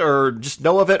tried it, or just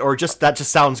know of it, or just that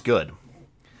just sounds good?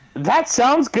 That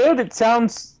sounds good. It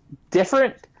sounds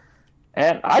different,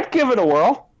 and I'd give it a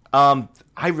whirl.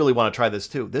 I really want to try this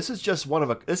too. This is just one of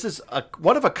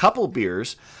a couple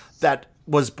beers that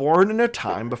was born in a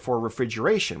time before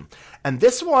refrigeration, and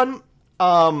this one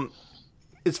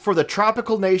is for the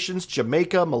tropical nations: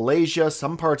 Jamaica, Malaysia,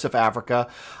 some parts of Africa.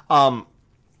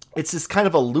 It's this kind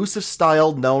of elusive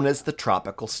style known as the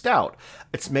tropical stout.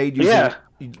 It's made using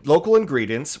local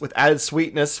ingredients with added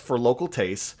sweetness for local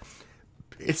tastes.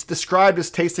 It's described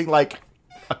as tasting like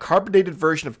a carbonated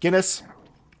version of Guinness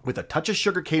with a touch of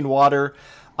sugarcane water,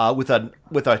 with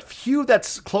a hue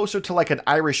that's closer to like an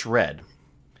Irish red.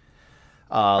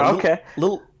 Okay.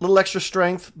 Little extra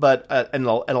strength, but and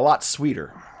a lot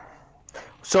sweeter.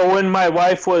 So when my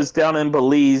wife was down in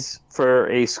Belize for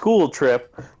a school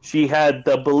trip, she had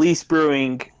the Belize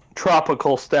Brewing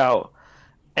Tropical Stout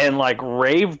and like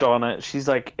raved on it. She's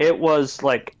like, it was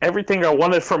like everything I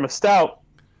wanted from a stout,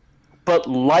 but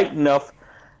light enough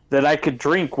that I could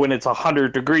drink when it's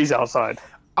 100 degrees outside.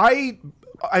 I've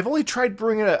only tried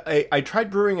brewing I tried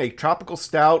brewing a tropical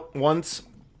stout once.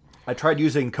 I tried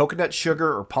using coconut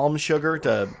sugar or palm sugar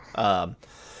to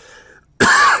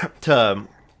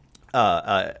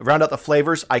round out the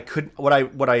flavors. What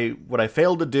I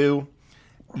failed to do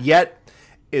yet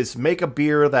is make a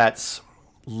beer that's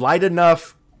light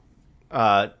enough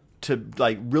to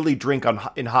like really drink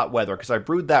in hot weather, because I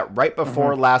brewed that right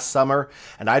before last summer,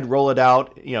 and I'd roll it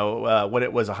out, when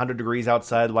it was 100 degrees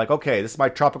outside. Like, okay, this is my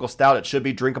tropical stout. It should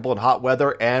be drinkable in hot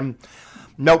weather, and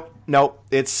nope,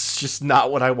 it's just not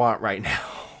what I want right now.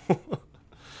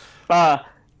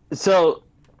 So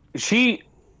she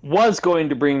was going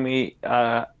to bring me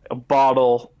a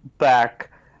bottle back,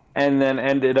 and then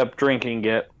ended up drinking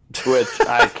it, which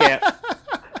I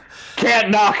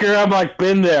can't knock her. I'm like,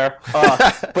 been there.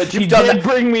 But she did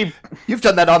bring me. You've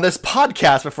done that on this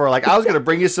podcast before. Like, I was going to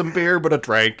bring you some beer, but I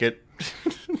drank it.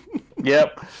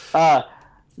 Yep.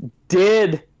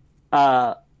 Did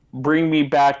bring me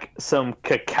back some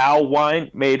cacao wine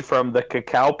made from the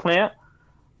cacao plant.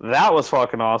 That was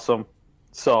fucking awesome.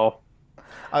 So.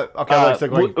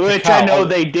 Which I know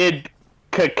they did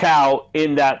cacao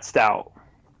in that stout.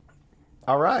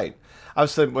 All right. I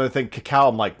was thinking, when I think cacao,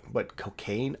 I'm like, what,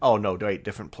 cocaine? Oh, no, wait,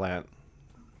 different plant.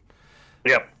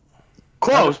 Yep.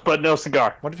 Close, but no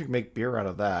cigar. What if you could make beer out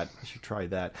of that? I should try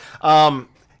that.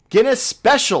 Guinness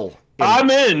Special. I'm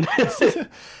in.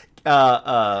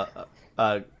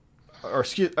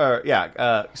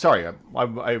 Sorry,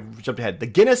 I jumped ahead. The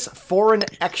Guinness Foreign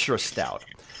Extra Stout.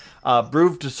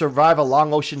 Brewed to survive a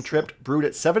long ocean trip, brewed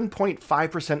at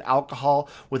 7.5% alcohol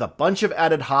with a bunch of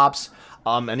added hops,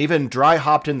 and even dry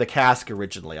hopped in the cask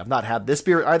originally. I've not had this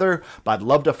beer either, but I'd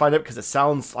love to find it because it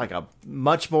sounds like a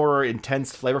much more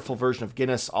intense, flavorful version of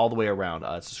Guinness all the way around.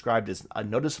 It's described as a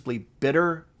noticeably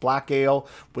bitter black ale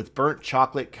with burnt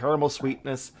chocolate, caramel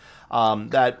sweetness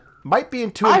that might be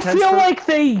too intense. I feel like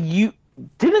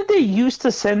didn't they used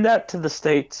to send that to the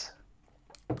States?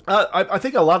 I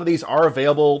think a lot of these are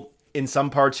available in some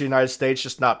parts of the United States,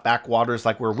 just not backwaters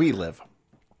like where we live.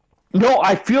 No,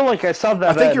 I feel like I saw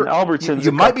that at Albertsons.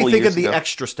 You might be thinking the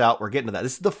extra stout. We're getting to that.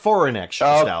 This is the foreign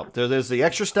extra stout. There's the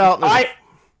extra stout.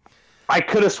 I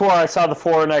could have swore I saw the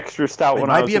foreign extra stout when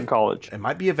I was in college. It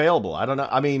might be available. I don't know.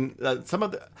 I mean,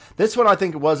 this one I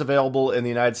think was available in the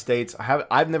United States.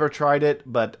 I've never tried it,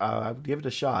 but I would give it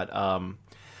a shot.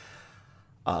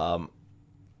 And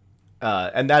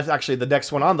that's actually the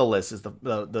next one on the list is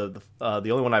the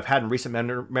only one I've had in recent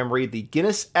memory, the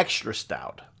Guinness Extra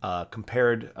Stout.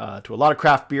 Compared to a lot of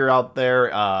craft beer out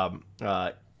there,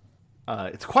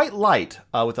 it's quite light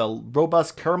with a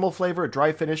robust caramel flavor, a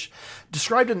dry finish.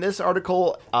 Described in this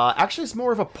article, actually it's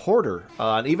more of a porter,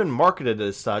 and even marketed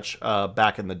as such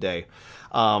back in the day.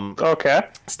 Okay.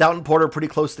 Stout and porter pretty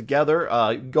close together.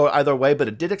 Go either way, but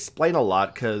it did explain a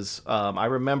lot because I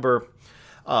remember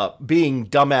being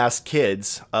dumbass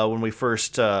kids when we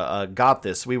first got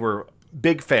this. We were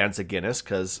big fans of Guinness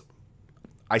because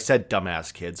I said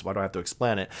dumbass kids. Why do I have to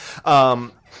explain it?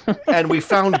 And we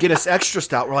found Guinness Extra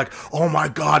Stout. We're like, oh my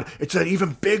God, it's an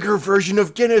even bigger version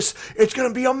of Guinness. It's going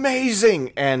to be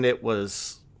amazing. And it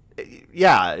was,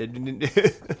 yeah. And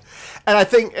I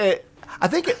think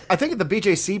the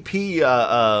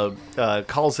BJCP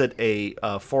calls it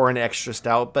a foreign extra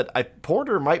stout, but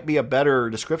porter might be a better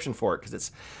description for it because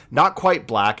it's not quite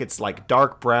black. It's like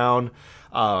dark brown,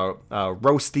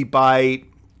 roasty bite,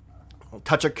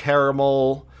 touch of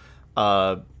caramel,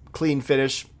 clean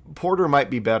finish. Porter might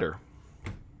be better.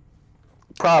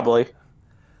 Probably.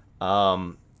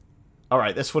 All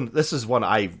right, this is one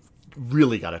I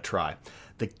really got to try.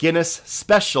 The Guinness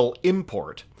Special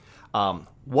Import.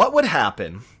 What would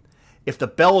happen if the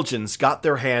Belgians got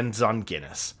their hands on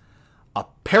Guinness?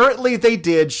 Apparently they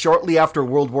did shortly after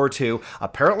World War II.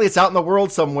 Apparently it's out in the world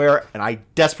somewhere, and I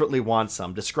desperately want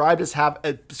some. Described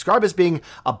as being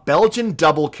a Belgian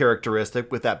double characteristic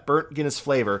with that burnt Guinness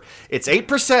flavor. It's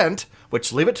 8%,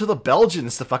 which leave it to the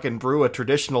Belgians to fucking brew a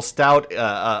traditional stout.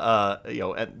 To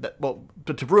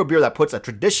brew a beer that puts a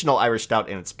traditional Irish stout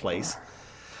in its place.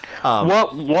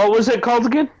 What was it called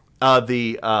again?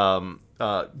 The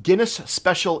Guinness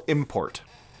Special Import.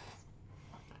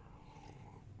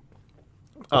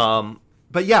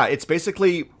 But yeah, it's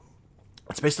basically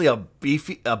a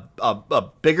beefy, a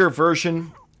bigger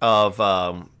version of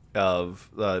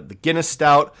the Guinness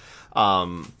Stout,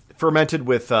 fermented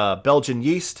with Belgian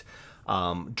yeast,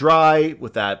 dry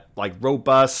with that like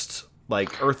robust,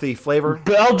 like earthy flavor.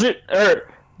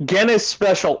 Guinness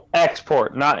Special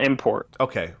Export, not import.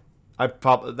 Okay,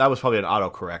 that was probably an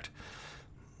autocorrect.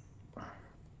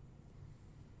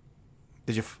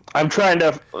 Did you? I'm trying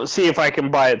to see if I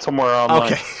can buy it somewhere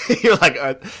online.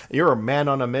 Okay, you're a man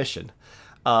on a mission.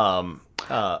 Found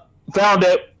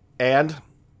it. And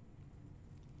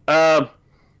gotta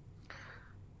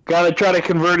try to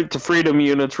convert it to freedom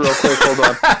units real quick.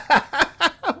 Hold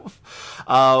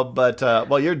on.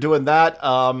 While you're doing that,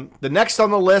 the next on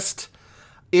the list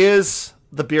is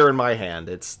the beer in my hand.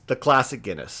 It's the classic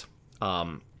Guinness.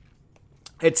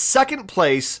 It's second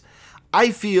place. I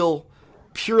feel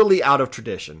purely out of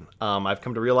tradition. I've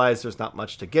come to realize there's not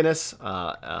much to Guinness,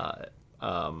 as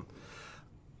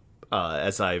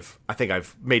I think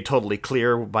I've made totally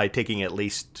clear by taking at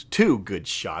least 2 good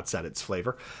shots at its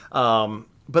flavor.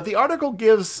 But the article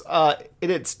gives it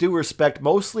its due respect,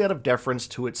 mostly out of deference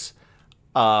to its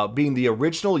being the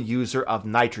original user of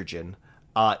nitrogen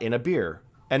in a beer,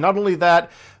 and not only that,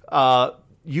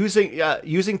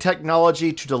 using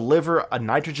technology to deliver a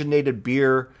nitrogenated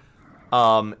beer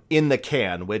in the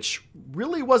can, which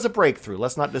really was a breakthrough.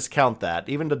 Let's not discount that.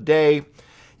 Even today,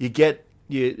 you get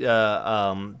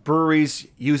breweries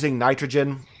using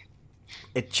nitrogen.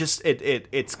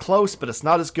 It's close, but it's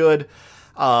not as good.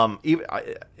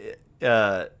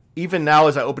 Even now,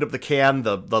 as I open up the can,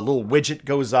 the little widget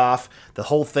goes off. The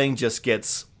whole thing just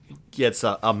gets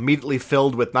immediately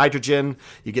filled with nitrogen.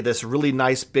 You get this really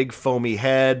nice big foamy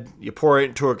head. You pour it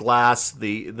into a glass.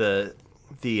 It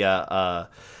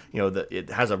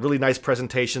has a really nice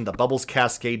presentation. The bubbles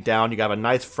cascade down. You got a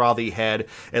nice frothy head.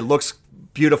 It looks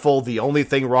beautiful. The only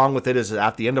thing wrong with it is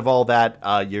at the end of all that,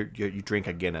 you drink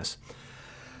a Guinness.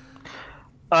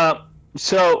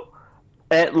 So,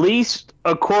 at least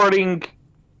according,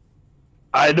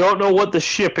 I don't know what the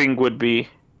shipping would be,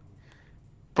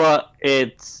 but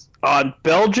it's on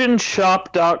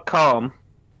BelgianShop.com.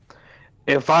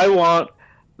 If I want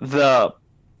the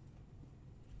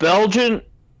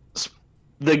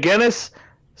Guinness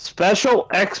Special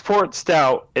Export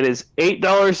Stout, it is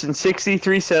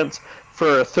 $8.63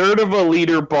 for a third of a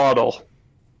liter bottle.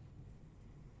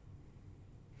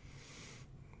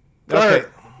 Okay.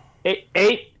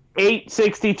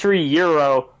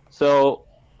 €8.63, so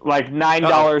like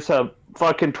 $9 a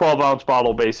fucking 12-ounce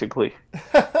bottle, basically.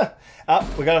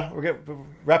 We're gonna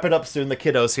wrap it up soon. The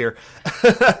kiddos here.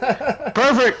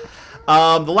 Perfect.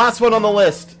 The last one on the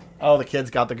list Oh, the kid's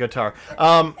got the guitar.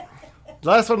 The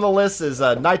last one on the list is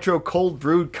Nitro Cold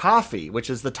Brewed Coffee, which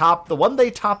is the one they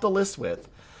top the list with.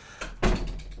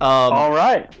 All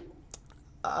right.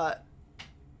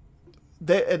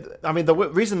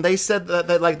 The reason they said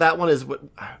that like that one is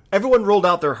everyone rolled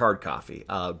out their hard coffee.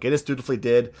 Guinness dutifully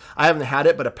did. I haven't had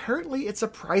it, but apparently it's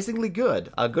surprisingly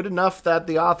good. Good enough that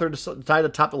the author decided to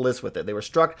top the list with it. They were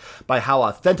struck by how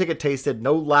authentic it tasted.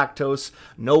 No lactose,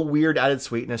 no weird added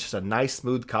sweetness, just a nice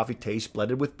smooth coffee taste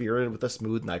blended with beer and with a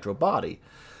smooth nitro body.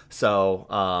 So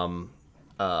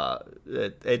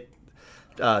it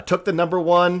took the number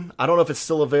one. I don't know if it's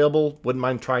still available. Wouldn't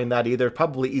mind trying that either.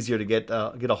 Probably easier to get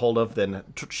a hold of than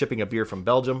shipping a beer from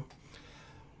Belgium.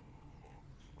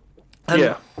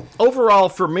 And overall,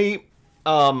 for me,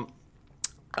 I've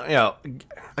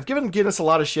given Guinness a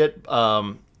lot of shit.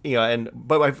 But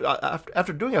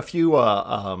after doing a few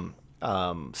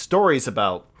stories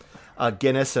about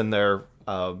Guinness and their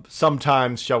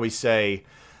sometimes, shall we say,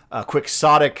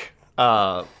 quixotic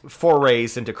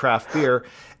forays into craft beer.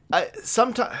 It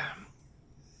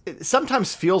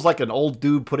sometimes feels like an old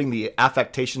dude putting the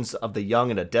affectations of the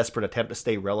young in a desperate attempt to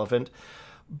stay relevant.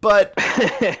 But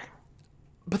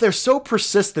they're so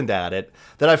persistent at it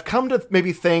that I've come to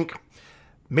maybe think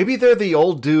maybe they're the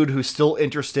old dude who's still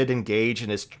interested, engaged,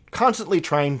 and is constantly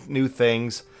trying new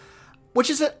things, which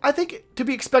is, I think, to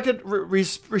be expected,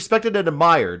 respected and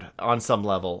admired on some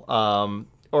level,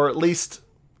 or at least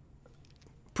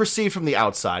perceived from the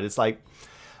outside. It's like,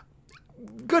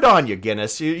 good on you,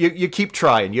 Guinness. You keep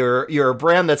trying. You're a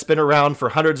brand that's been around for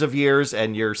hundreds of years,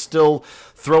 and you're still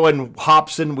throwing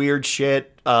hops and weird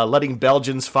shit, letting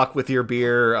Belgians fuck with your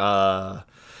beer,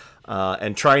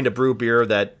 and trying to brew beer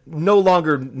that no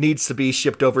longer needs to be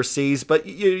shipped overseas, but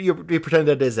you pretend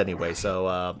it is anyway.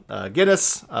 So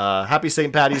Guinness, happy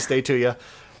St. Paddy's Day to you.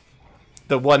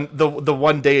 The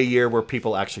one day a year where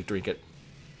people actually drink it.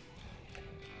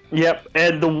 Yep,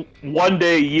 and the one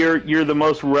day a year you're the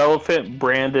most relevant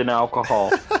brand in alcohol.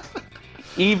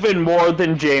 Even more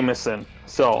than Jameson.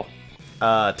 So,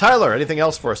 Tyler, anything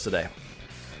else for us today?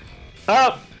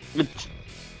 That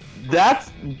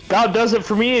does it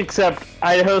for me, except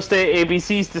Idaho State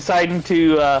ABC's deciding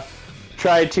to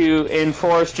try to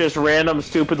enforce just random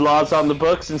stupid laws on the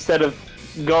books instead of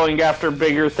going after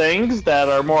bigger things that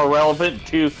are more relevant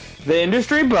to the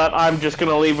industry, but I'm just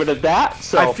going to leave it at that.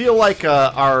 So I feel like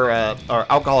our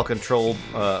alcohol control,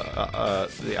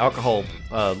 the alcohol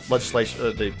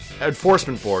legislation, the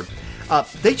enforcement board,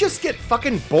 they just get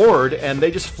fucking bored and they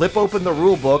just flip open the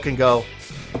rule book and go,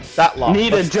 that law.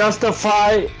 Need to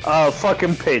justify a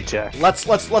fucking paycheck. Let's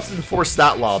enforce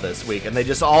that law this week, and they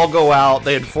just all go out.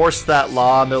 They enforce that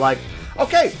law, and they're like,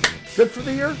 okay, good for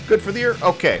the year,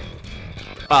 okay.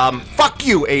 Fuck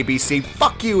you, ABC.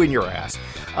 Fuck you in your ass.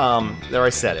 There, I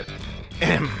said it.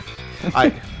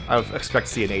 I expect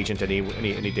to see an agent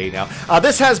any day now.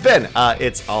 This has been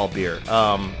It's All Beer.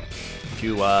 If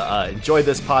you enjoyed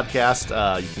this podcast,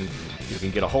 you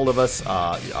can get a hold of us.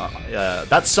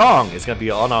 That song is going to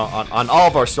be on all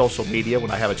of our social media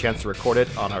when I have a chance to record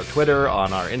it, on our Twitter,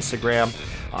 on our Instagram,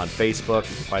 on Facebook.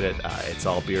 You can find it. It's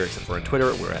All Beer, except for on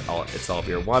Twitter. We're at It's All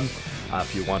Beer 1.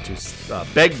 If you want to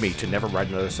beg me to never write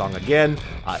another song again,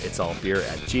 it's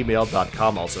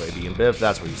allbeer@gmail.com. Also, AB and Biv.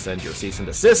 That's where you send your cease and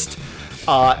desist.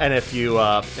 And if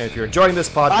you're enjoying this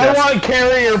podcast, I want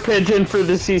carrier pigeon for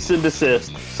the cease and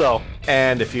desist. So.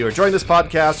 And if you're enjoying this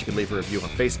podcast, you can leave a review on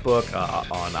Facebook,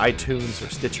 on iTunes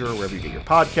or Stitcher, wherever you get your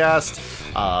podcast.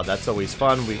 That's always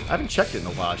fun. I haven't checked it in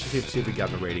a while. I should see if we got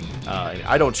the rating.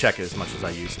 I don't check it as much as I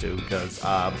used to because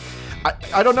I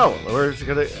don't know. We're just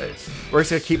gonna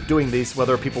keep doing these.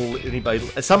 Whether anybody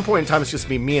at some point in time, it's just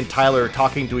me and Tyler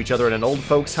talking to each other in an old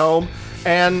folks' home,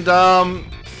 and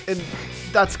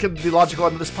that's gonna be logical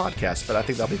under this podcast. But I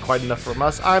think that'll be quite enough from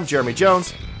us. I'm Jeremy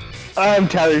Jones. I'm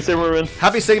Tyler Zimmerman.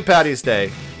 Happy St. Paddy's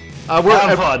Day. Have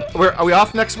fun. Are we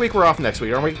off next week? We're off next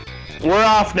week, aren't we? We're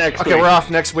off next week. Okay, we're off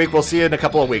next week. We'll see you in a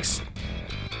couple of weeks.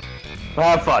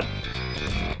 Have fun.